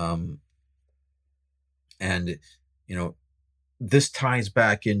 And this ties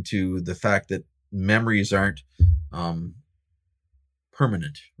back into the fact that memories aren't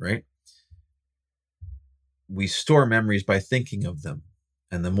permanent, right? We store memories by thinking of them,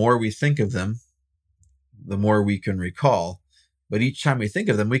 and the more we think of them, the more we can recall. But each time we think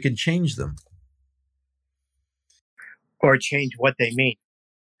of them, we can change them. Or change what they mean.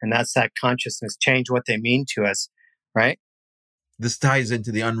 And that's that consciousness, change what they mean to us, right? This ties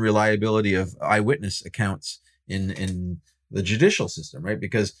into the unreliability of eyewitness accounts in the judicial system, right?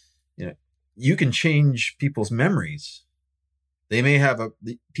 Because you can change people's memories. They may have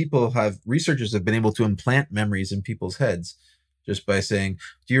researchers have been able to implant memories in people's heads just by saying,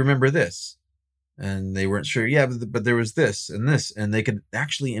 "Do you remember this?" And they weren't sure. Yeah, but there was this and this, and they could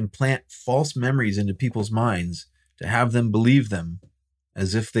actually implant false memories into people's minds to have them believe them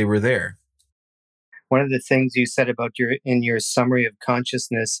as if they were there. One of the things you said about in your summary of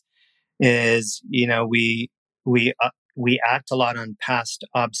consciousness is, we act a lot on past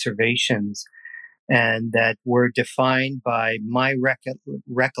observations, and that we're defined by my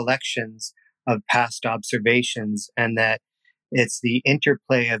recollections of past observations, and that it's the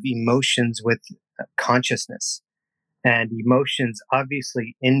interplay of emotions with consciousness. And emotions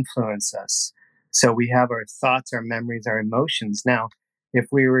obviously influence us. So we have our thoughts, our memories, our emotions. Now, if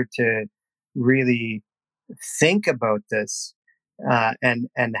we were to really think about this,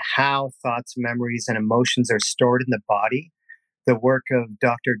 and how thoughts, memories, and emotions are stored in the body, the work of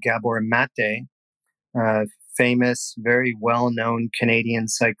Dr. Gabor Mate, famous, very well-known Canadian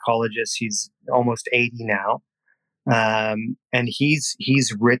psychologist. He's almost 80 now, and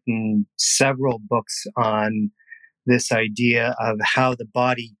he's written several books on this idea of how the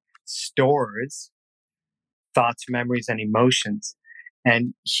body stores thoughts, memories, and emotions.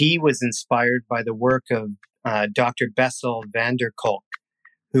 And he was inspired by the work of Dr. Bessel van der Kolk,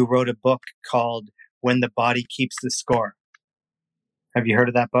 who wrote a book called When the Body Keeps the Score. Have you heard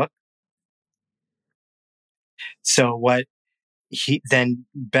of that book? So what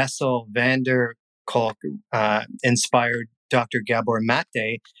Bessel van der Kolk inspired Dr. Gabor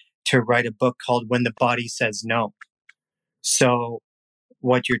Mate to write a book called When the Body Says No. So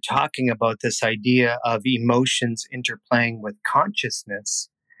what you're talking about, this idea of emotions interplaying with consciousness,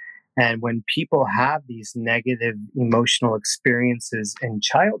 and when people have these negative emotional experiences in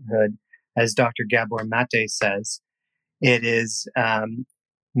childhood, as Dr. Gabor Mate says, it is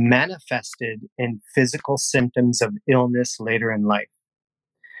manifested in physical symptoms of illness later in life.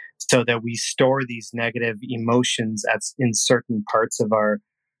 So that we store these negative emotions in certain parts of our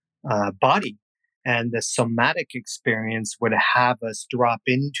body. And the somatic experience would have us drop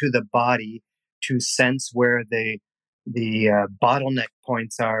into the body to sense where the bottleneck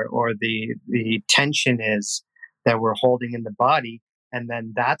points are, or the tension is that we're holding in the body, and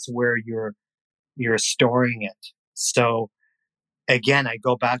then that's where you're storing it. So again, I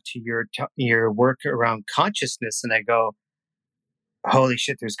go back to your work around consciousness, and I go, holy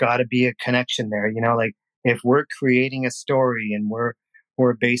shit, there's got to be a connection there. Like, if we're creating a story and we're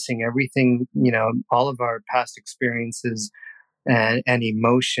basing everything, all of our past experiences and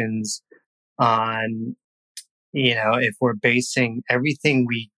emotions on, if we're basing everything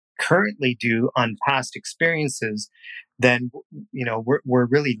we currently do on past experiences, then we're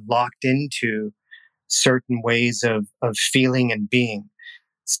really locked into certain ways of feeling and being.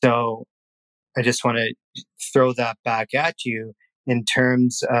 So I just want to throw that back at you in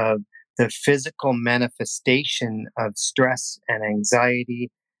terms of the physical manifestation of stress and anxiety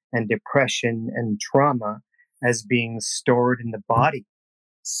and depression and trauma as being stored in the body.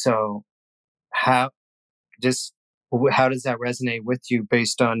 So how how does that resonate with you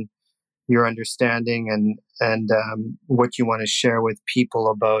based on your understanding and what you want to share with people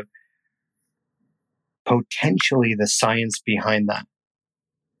about potentially the science behind that?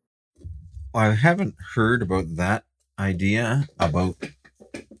 I haven't heard about that idea about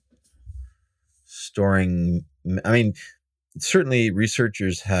storing. I mean, certainly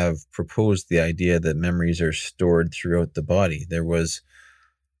researchers have proposed the idea that memories are stored throughout the body. There was,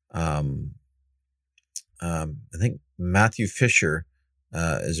 I think Matthew Fisher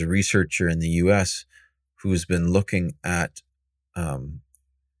is a researcher in the US who's been looking at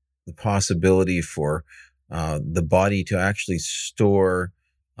the possibility for the body to actually store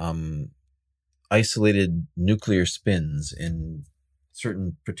isolated nuclear spins in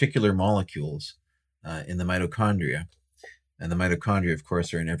certain particular molecules in the mitochondria. And the mitochondria, of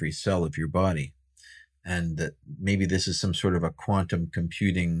course, are in every cell of your body. And that maybe this is some sort of a quantum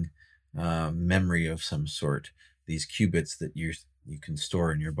computing memory of some sort, these qubits that you can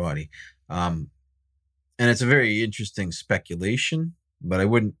store in your body. And it's a very interesting speculation, but I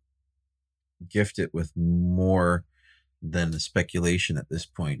wouldn't gift it with more than a speculation at this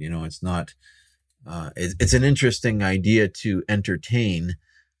point. It's not, it's an interesting idea to entertain,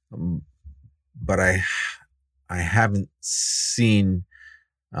 but I haven't seen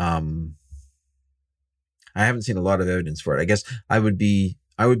I haven't seen a lot of evidence for it. I guess I would be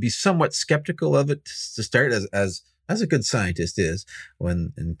somewhat skeptical of it to start, as a good scientist is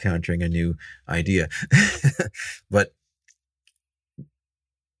when encountering a new idea. But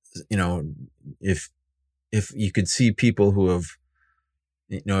if you could see people who have,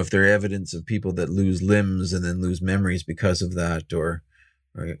 if there are evidence of people that lose limbs and then lose memories because of that, or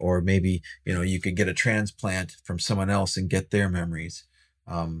maybe you could get a transplant from someone else and get their memories.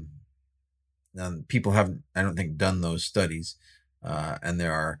 Now, people haven't, I don't think, done those studies, and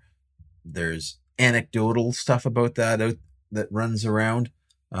there's anecdotal stuff about that runs around,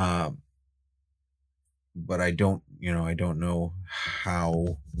 but I don't know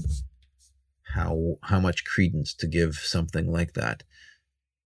how much credence to give something like that.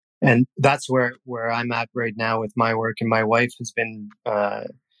 And that's where I'm at right now with my work. And my wife has been,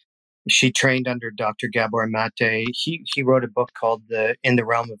 she trained under Dr. Gabor Mate. He wrote a book called In the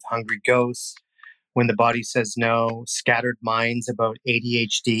Realm of Hungry Ghosts, When the Body Says No, Scattered Minds, about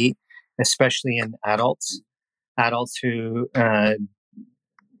ADHD, especially in adults who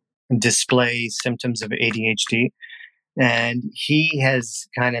display symptoms of ADHD. And he has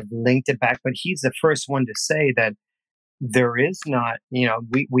kind of linked it back, but he's the first one to say that there is not, we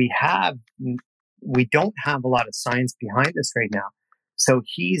don't have a lot of science behind this right now. So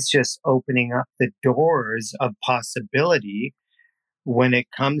he's just opening up the doors of possibility when it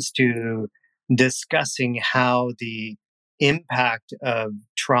comes to discussing how the impact of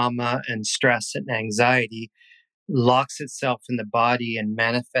trauma and stress and anxiety locks itself in the body and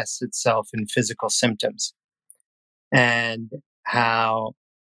manifests itself in physical symptoms, and how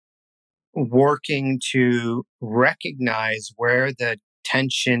working to recognize where the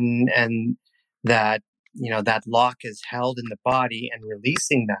tension and that that lock is held in the body, and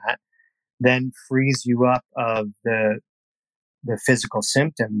releasing that then frees you up of the physical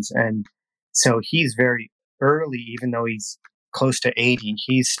symptoms. And so he's very early, even though he's close to 80,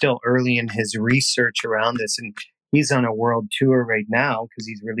 he's still early in his research around this, and he's on a world tour right now because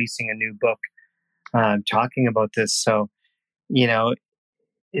he's releasing a new book talking about this. So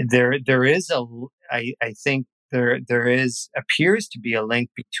there is I think there is appears to be a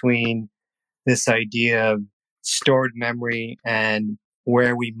link between this idea of stored memory and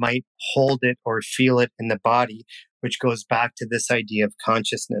where we might hold it or feel it in the body, which goes back to this idea of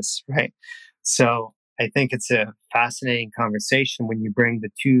consciousness, right? So I think it's a fascinating conversation when you bring the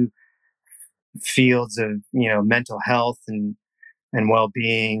two fields of mental health and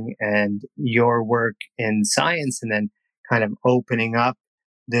well-being and your work in science, and then kind of opening up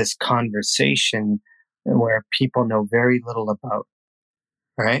this conversation where people know very little about,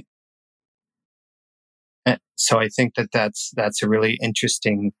 right? So I think that's a really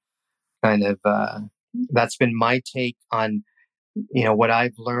interesting kind of that's been my take on what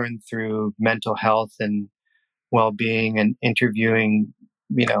I've learned through mental health and well-being, and interviewing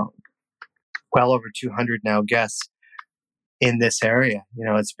well over 200 now guests in this area.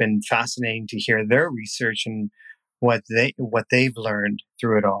 It's been fascinating to hear their research and what they've learned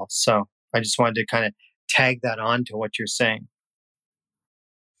through it all. So I just wanted to kind of tag that on to what you're saying.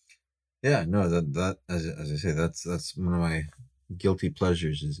 Yeah, no, that as I say, that's one of my guilty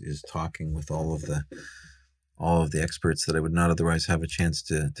pleasures is talking with all of the experts that I would not otherwise have a chance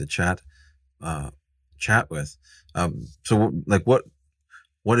to chat with. So like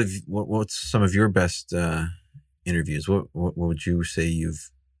what's some of your best interviews? What would you say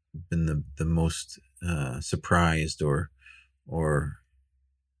you've been the most surprised or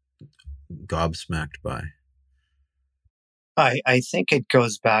gobsmacked by? I think it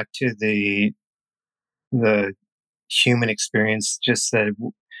goes back to the human experience, just that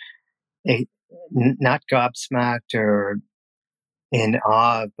not gobsmacked or in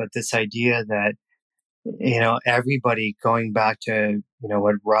awe, but this idea that everybody, going back to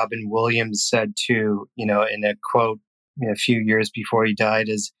what Robin Williams said too, in a quote a few years before he died,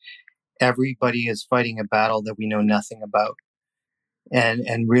 is everybody is fighting a battle that we know nothing about.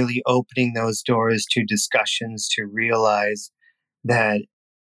 And really opening those doors to discussions to realize that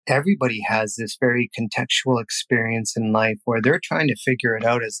everybody has this very contextual experience in life where they're trying to figure it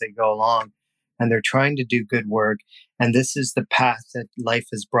out as they go along, and they're trying to do good work. And this is the path that life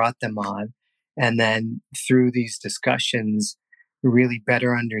has brought them on. And then through these discussions, really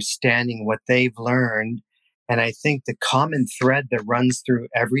better understanding what they've learned. And I think the common thread that runs through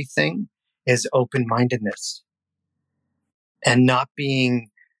everything is open-mindedness, and not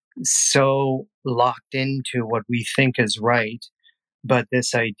being so locked into what we think is right, but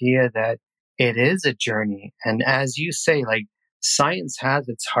this idea that it is a journey. And as you say, like, science has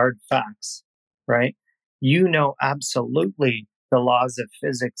its hard facts, right? Absolutely the laws of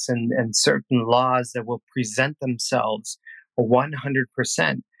physics and certain laws that will present themselves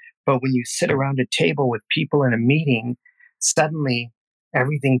 100%. But when you sit around a table with people in a meeting, suddenly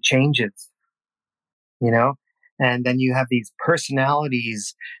everything changes, you know? And then you have these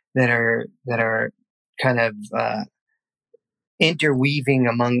personalities that are kind of interweaving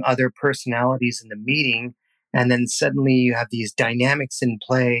among other personalities in the meeting. And then suddenly you have these dynamics in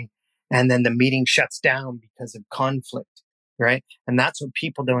play, and then the meeting shuts down because of conflict, right? And that's what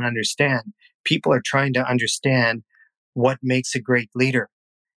people don't understand. People are trying to understand what makes a great leader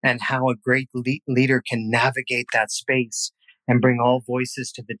and how a great leader can navigate that space and bring all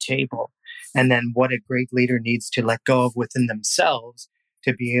voices to the table. And then what a great leader needs to let go of within themselves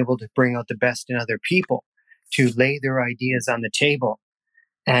to be able to bring out the best in other people, to lay their ideas on the table,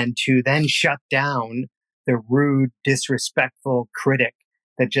 and to then shut down the rude, disrespectful critic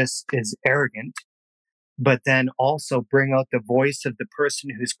that just is arrogant, but then also bring out the voice of the person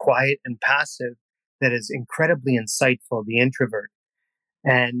who's quiet and passive, that is incredibly insightful, the introvert.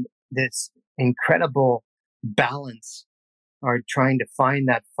 And this incredible balance, are trying to find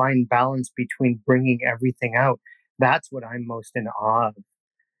that fine balance between bringing everything out. That's what I'm most in awe of.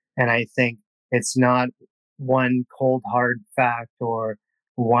 And I think it's not one cold, hard fact or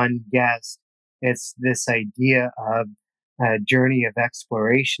one guess. It's this idea of a journey of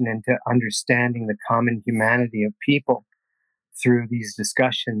exploration into understanding the common humanity of people through these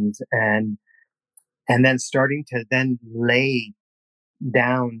discussions, and then starting to then lay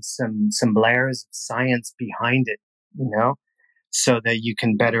down some layers of science behind it, so that you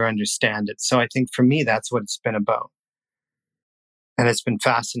can better understand it. So I think for me, that's what it's been about. And it's been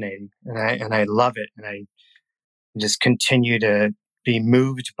fascinating, and I love it, and I just continue to be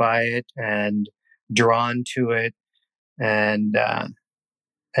moved by it and drawn to it, and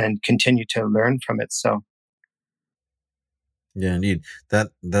continue to learn from it. So Yeah, indeed.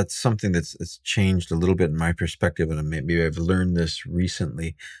 That's something that's changed a little bit in my perspective, and maybe I've learned this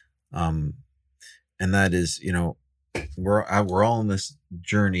recently. Um, and that is, we're all in this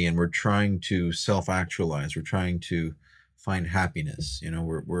journey, and we're trying to self-actualize. We're trying to find happiness.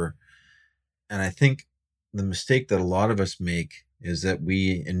 And I think the mistake that a lot of us make is that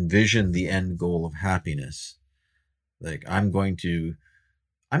we envision the end goal of happiness. Like, I'm going to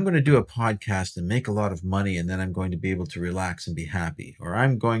do a podcast and make a lot of money, and then I'm going to be able to relax and be happy. Or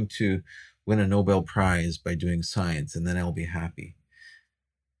I'm going to win a Nobel Prize by doing science, and then I'll be happy.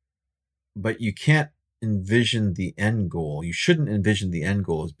 But you can't envision the end goal. You shouldn't envision the end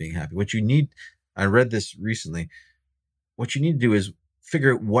goal as being happy. What you need, I read this recently, what you need to do is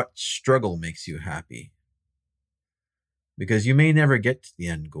figure out what struggle makes you happy. Because you may never get to the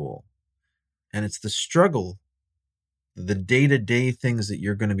end goal. And it's the struggle, the day-to-day things that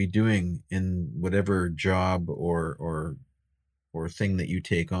you're going to be doing in whatever job or thing that you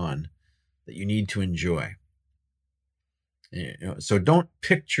take on, that you need to enjoy. So don't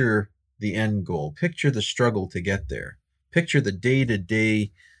picture the end goal. Picture the struggle to get there. Picture the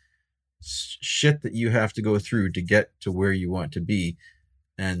day-to-day shit that you have to go through to get to where you want to be,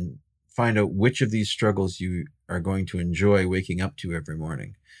 and find out which of these struggles you are going to enjoy waking up to every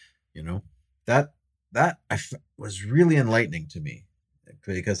morning. That was really enlightening to me,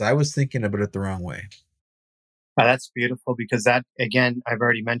 because I was thinking about it the wrong way. That's beautiful, because that, again, I've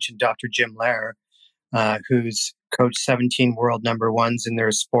already mentioned Dr. Jim Loehr, who's coached 17 world number ones in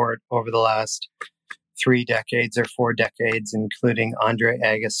their sport over the last 3 decades or 4 decades, including Andre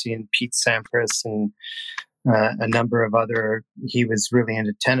Agassi and Pete Sampras and a number of other. He was really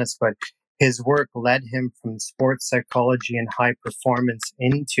into tennis, but his work led him from sports psychology and high performance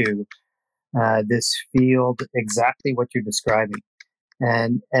into this field, exactly what you're describing.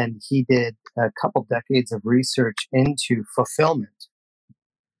 And he did a couple decades of research into fulfillment.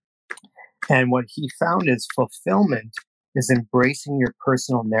 And what he found is fulfillment is embracing your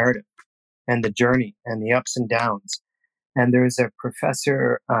personal narrative and the journey and the ups and downs. And there's a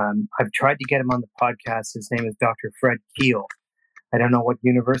professor, I've tried to get him on the podcast. His name is Dr. Fred Keel. I don't know what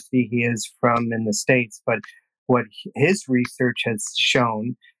university he is from in the States, but what his research has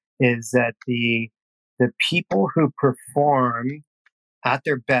shown is that the people who perform at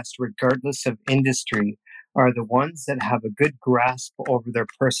their best, regardless of industry, are the ones that have a good grasp over their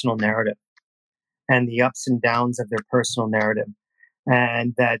personal narrative and the ups and downs of their personal narrative.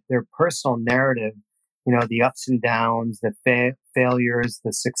 And that their personal narrative, the ups and downs, the failures,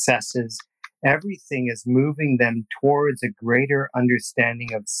 the successes, everything is moving them towards a greater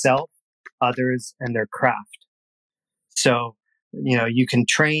understanding of self, others, and their craft. So, you can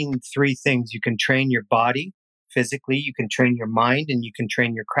train 3 things. You can train your body physically, you can train your mind, and you can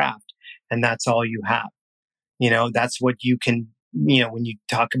train your craft. And that's all you have. That's what you can when you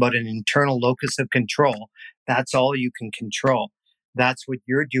talk about an internal locus of control, that's all you can control. That's what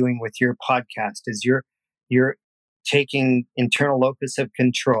you're doing with your podcast is you're taking internal locus of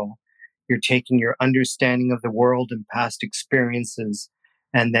control. You're taking your understanding of the world and past experiences,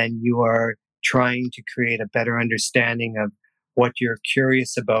 and then you are trying to create a better understanding of what you're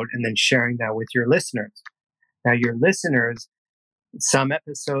curious about and then sharing that with your listeners. Now, your listeners, some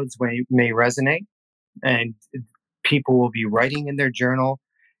episodes may resonate, and people will be writing in their journal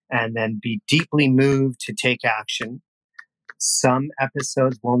and then be deeply moved to take action. Some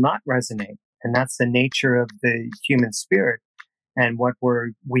episodes will not resonate, and that's the nature of the human spirit and what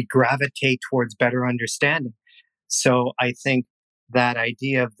we gravitate towards better understanding. So I think that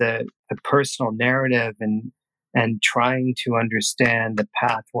idea of the personal narrative and trying to understand the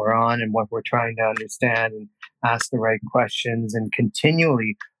path we're on and what we're trying to understand and ask the right questions and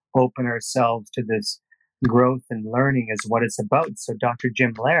continually open ourselves to this growth and learning is what it's about. So Dr.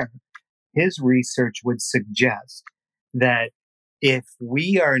 Jim Blair, his research would suggest that if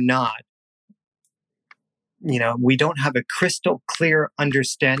we are not, we don't have a crystal clear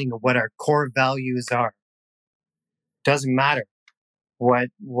understanding of what our core values are, doesn't matter what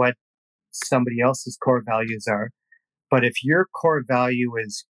somebody else's core values are. But if your core value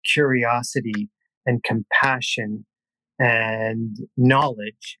is curiosity and compassion and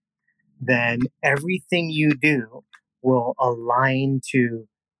knowledge, then everything you do will align to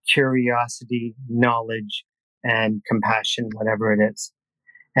curiosity, knowledge, and compassion, whatever it is.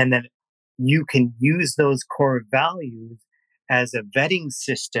 And then you can use those core values as a vetting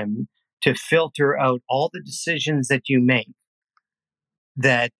system to filter out all the decisions that you make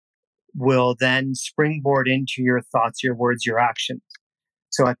that will then springboard into your thoughts, your words, your actions.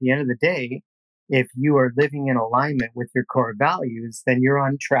 So at the end of the day, if you are living in alignment with your core values, then you're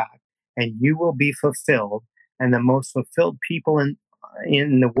on track and you will be fulfilled. And the most fulfilled people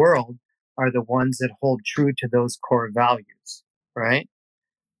in the world are the ones that hold true to those core values, right?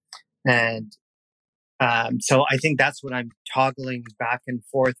 And so I think that's what I'm toggling back and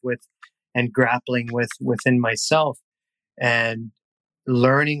forth with and grappling with within myself and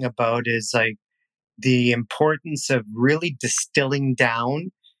learning about is like the importance of really distilling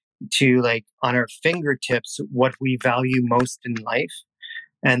down to like on our fingertips what we value most in life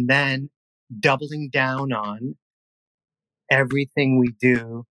and then doubling down on everything we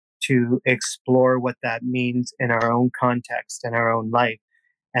do to explore what that means in our own context and our own life.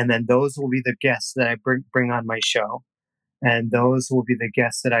 And then those will be the guests that I bring on my show. And those will be the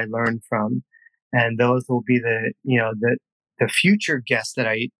guests that I learn from. And those will be the future guests that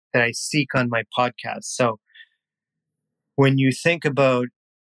I seek on my podcast. So when you think about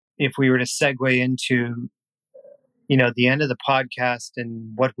if we were to segue into the end of the podcast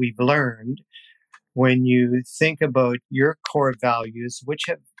and what we've learned, when you think about your core values, which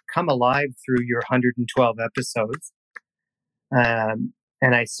have come alive through your 112 episodes,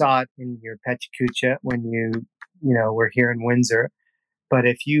 and I saw it in your Pechakucha when you were here in Windsor. But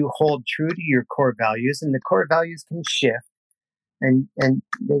if you hold true to your core values, and the core values can shift and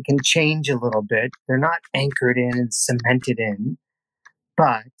they can change a little bit, they're not anchored in and cemented in,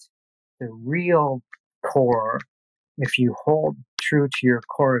 but the real core, if you hold true to your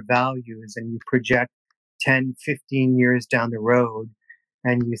core values and you project 10, 15 years down the road,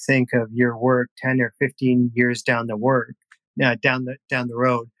 and you think of your work 10 or 15 years down the road,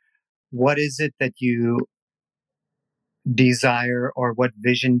 what is it that you desire or what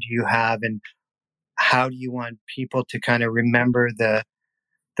vision do you have and how do you want people to kind of remember the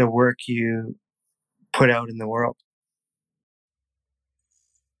work you put out in the world?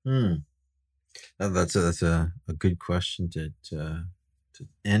 That's a good question to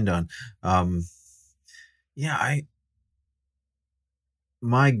end on.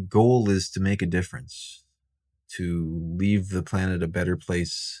 My goal is to make a difference, to leave the planet a better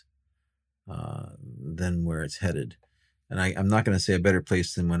place than where it's headed. And I'm not going to say a better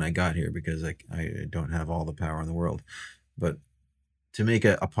place than when I got here because I don't have all the power in the world, but to make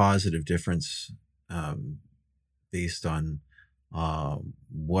a positive difference based on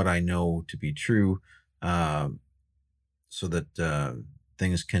what I know to be true, so that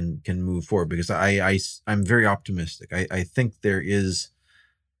things can move forward. Because I'm very optimistic. I think there is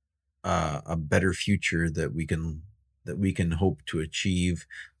a better future that we can hope to achieve.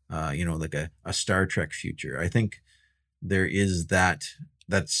 Like a Star Trek future. I think there is that's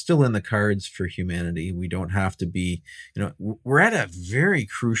still in the cards for humanity. We don't have to be, we're at a very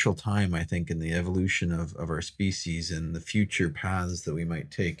crucial time, I think, in the evolution of our species and the future paths that we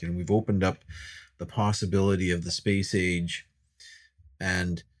might take. And we've opened up the possibility of the space age.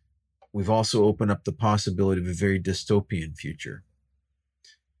 And we've also opened up the possibility of a very dystopian future.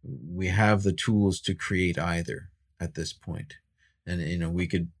 we have the tools to create either at this point. And, we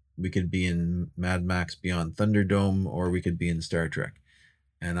could be in Mad Max Beyond Thunderdome, or we could be in Star Trek.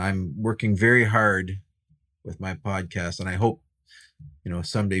 And I'm working very hard with my podcast, and I hope,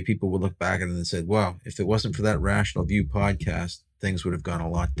 someday people will look back at it and say, wow, if it wasn't for that Rational View podcast, things would have gone a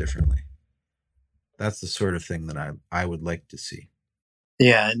lot differently. That's the sort of thing that I would like to see.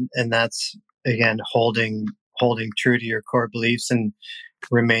 Yeah, and that's, again, holding true to your core beliefs and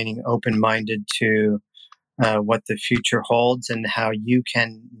remaining open-minded to what the future holds and how you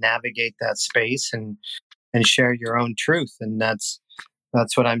can navigate that space and share your own truth. And that's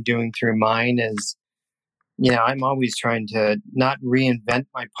what I'm doing through mine is, I'm always trying to not reinvent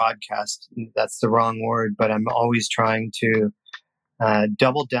my podcast. That's the wrong word, but I'm always trying to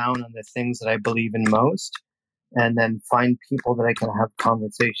double down on the things that I believe in most, and then find people that I can have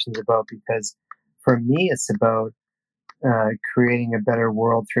conversations about. Because for me, it's about creating a better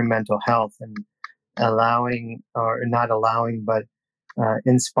world through mental health and allowing, or not allowing, but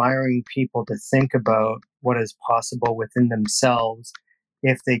inspiring people to think about what is possible within themselves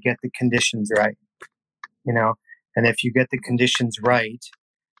if they get the conditions right. And if you get the conditions right,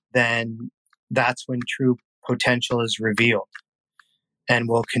 then that's when true potential is revealed and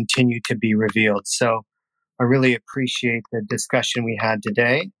will continue to be revealed. So I really appreciate the discussion we had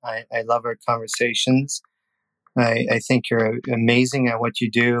today. I love our conversations. I think you're amazing at what you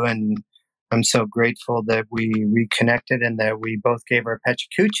do, and I'm so grateful that we reconnected and that we both gave our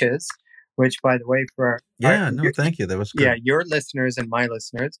Pechacuchas, which, by the way, for thank you. That was good. Yeah, your listeners and my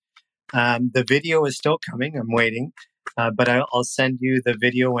listeners. The video is still coming. I'm waiting, but I'll send you the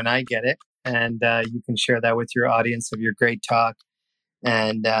video when I get it, and you can share that with your audience of your great talk,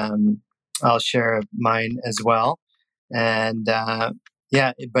 and I'll share mine as well. And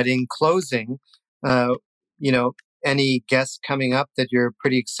but in closing, any guests coming up that you're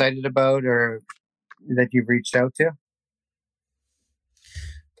pretty excited about or that you've reached out to?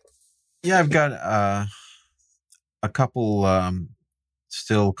 Yeah, I've got a couple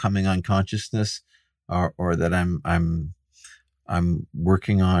still coming on consciousness, or that I'm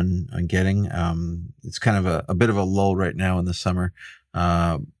working on getting. It's kind of a bit of a lull right now in the summer,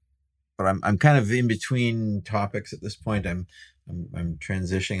 but I'm kind of in between topics at this point. I'm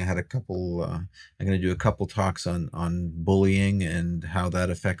transitioning. I had a couple. I'm going to do a couple talks on bullying and how that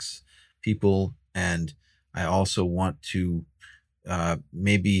affects people, and I also want to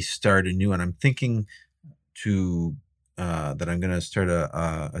maybe start a new one. I'm thinking that I'm going to start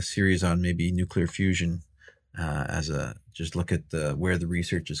a series on maybe nuclear fusion, just look at where the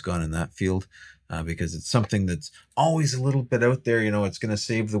research has gone in that field, because it's something that's always a little bit out there. It's going to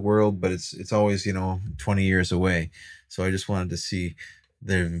save the world, but it's always 20 years away. So I just wanted to see.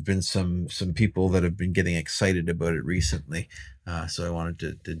 There have been some people that have been getting excited about it recently, so I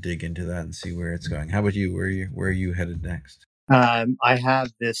wanted to dig into that and see where it's going. How about you? Where are you headed next? I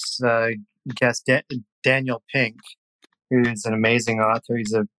have this guest, Daniel Pink, who's an amazing author.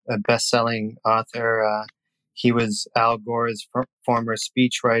 He's a best-selling author. He was Al Gore's former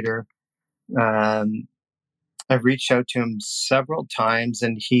speechwriter. I've reached out to him several times,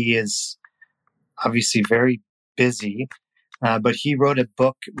 and he is obviously very busy. But he wrote a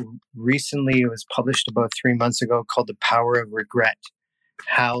book recently. It was published about 3 months ago called The Power of Regret,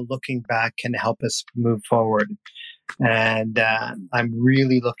 how looking back can help us move forward. And I'm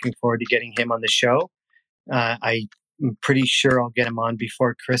really looking forward to getting him on the show. I'm pretty sure I'll get him on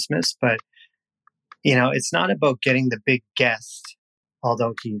before Christmas, but it's not about getting the big guest,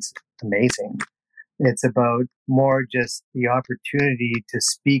 although he's amazing. It's about more just the opportunity to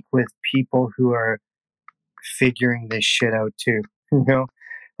speak with people who are figuring this shit out too,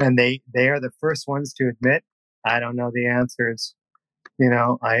 and they are the first ones to admit, I don't know the answers.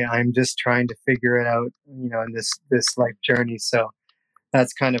 I'm just trying to figure it out, in this life journey. So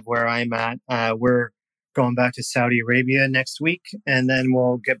that's kind of where I'm at. We're going back to Saudi Arabia next week, and then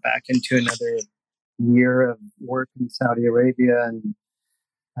we'll get back into another year of work in Saudi Arabia, and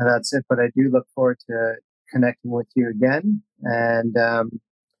that's it. But I do look forward to connecting with you again, and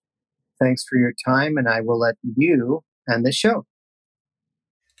thanks for your time, and I will let you end the show.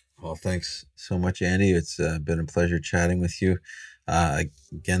 Well, thanks so much, Andy. It's been a pleasure chatting with you.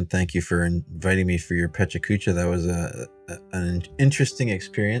 Again, thank you for inviting me for your Pechacucha. That was an interesting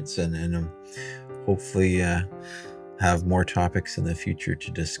experience, and hopefully have more topics in the future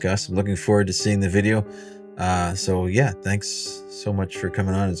to discuss. I'm looking forward to seeing the video. So yeah, thanks so much for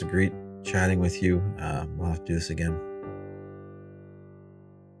coming on. It's a great chatting with you. We'll have to do this again.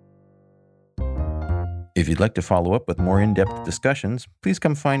 If you'd like to follow up with more in-depth discussions, please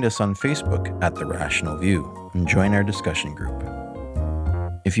come find us on Facebook at The Rational View and join our discussion group.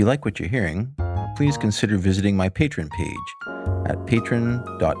 If you like what you're hearing, please consider visiting my Patreon page at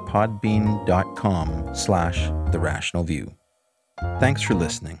patron.podbean.com/therationalview. Thanks for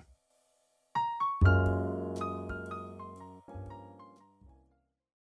listening.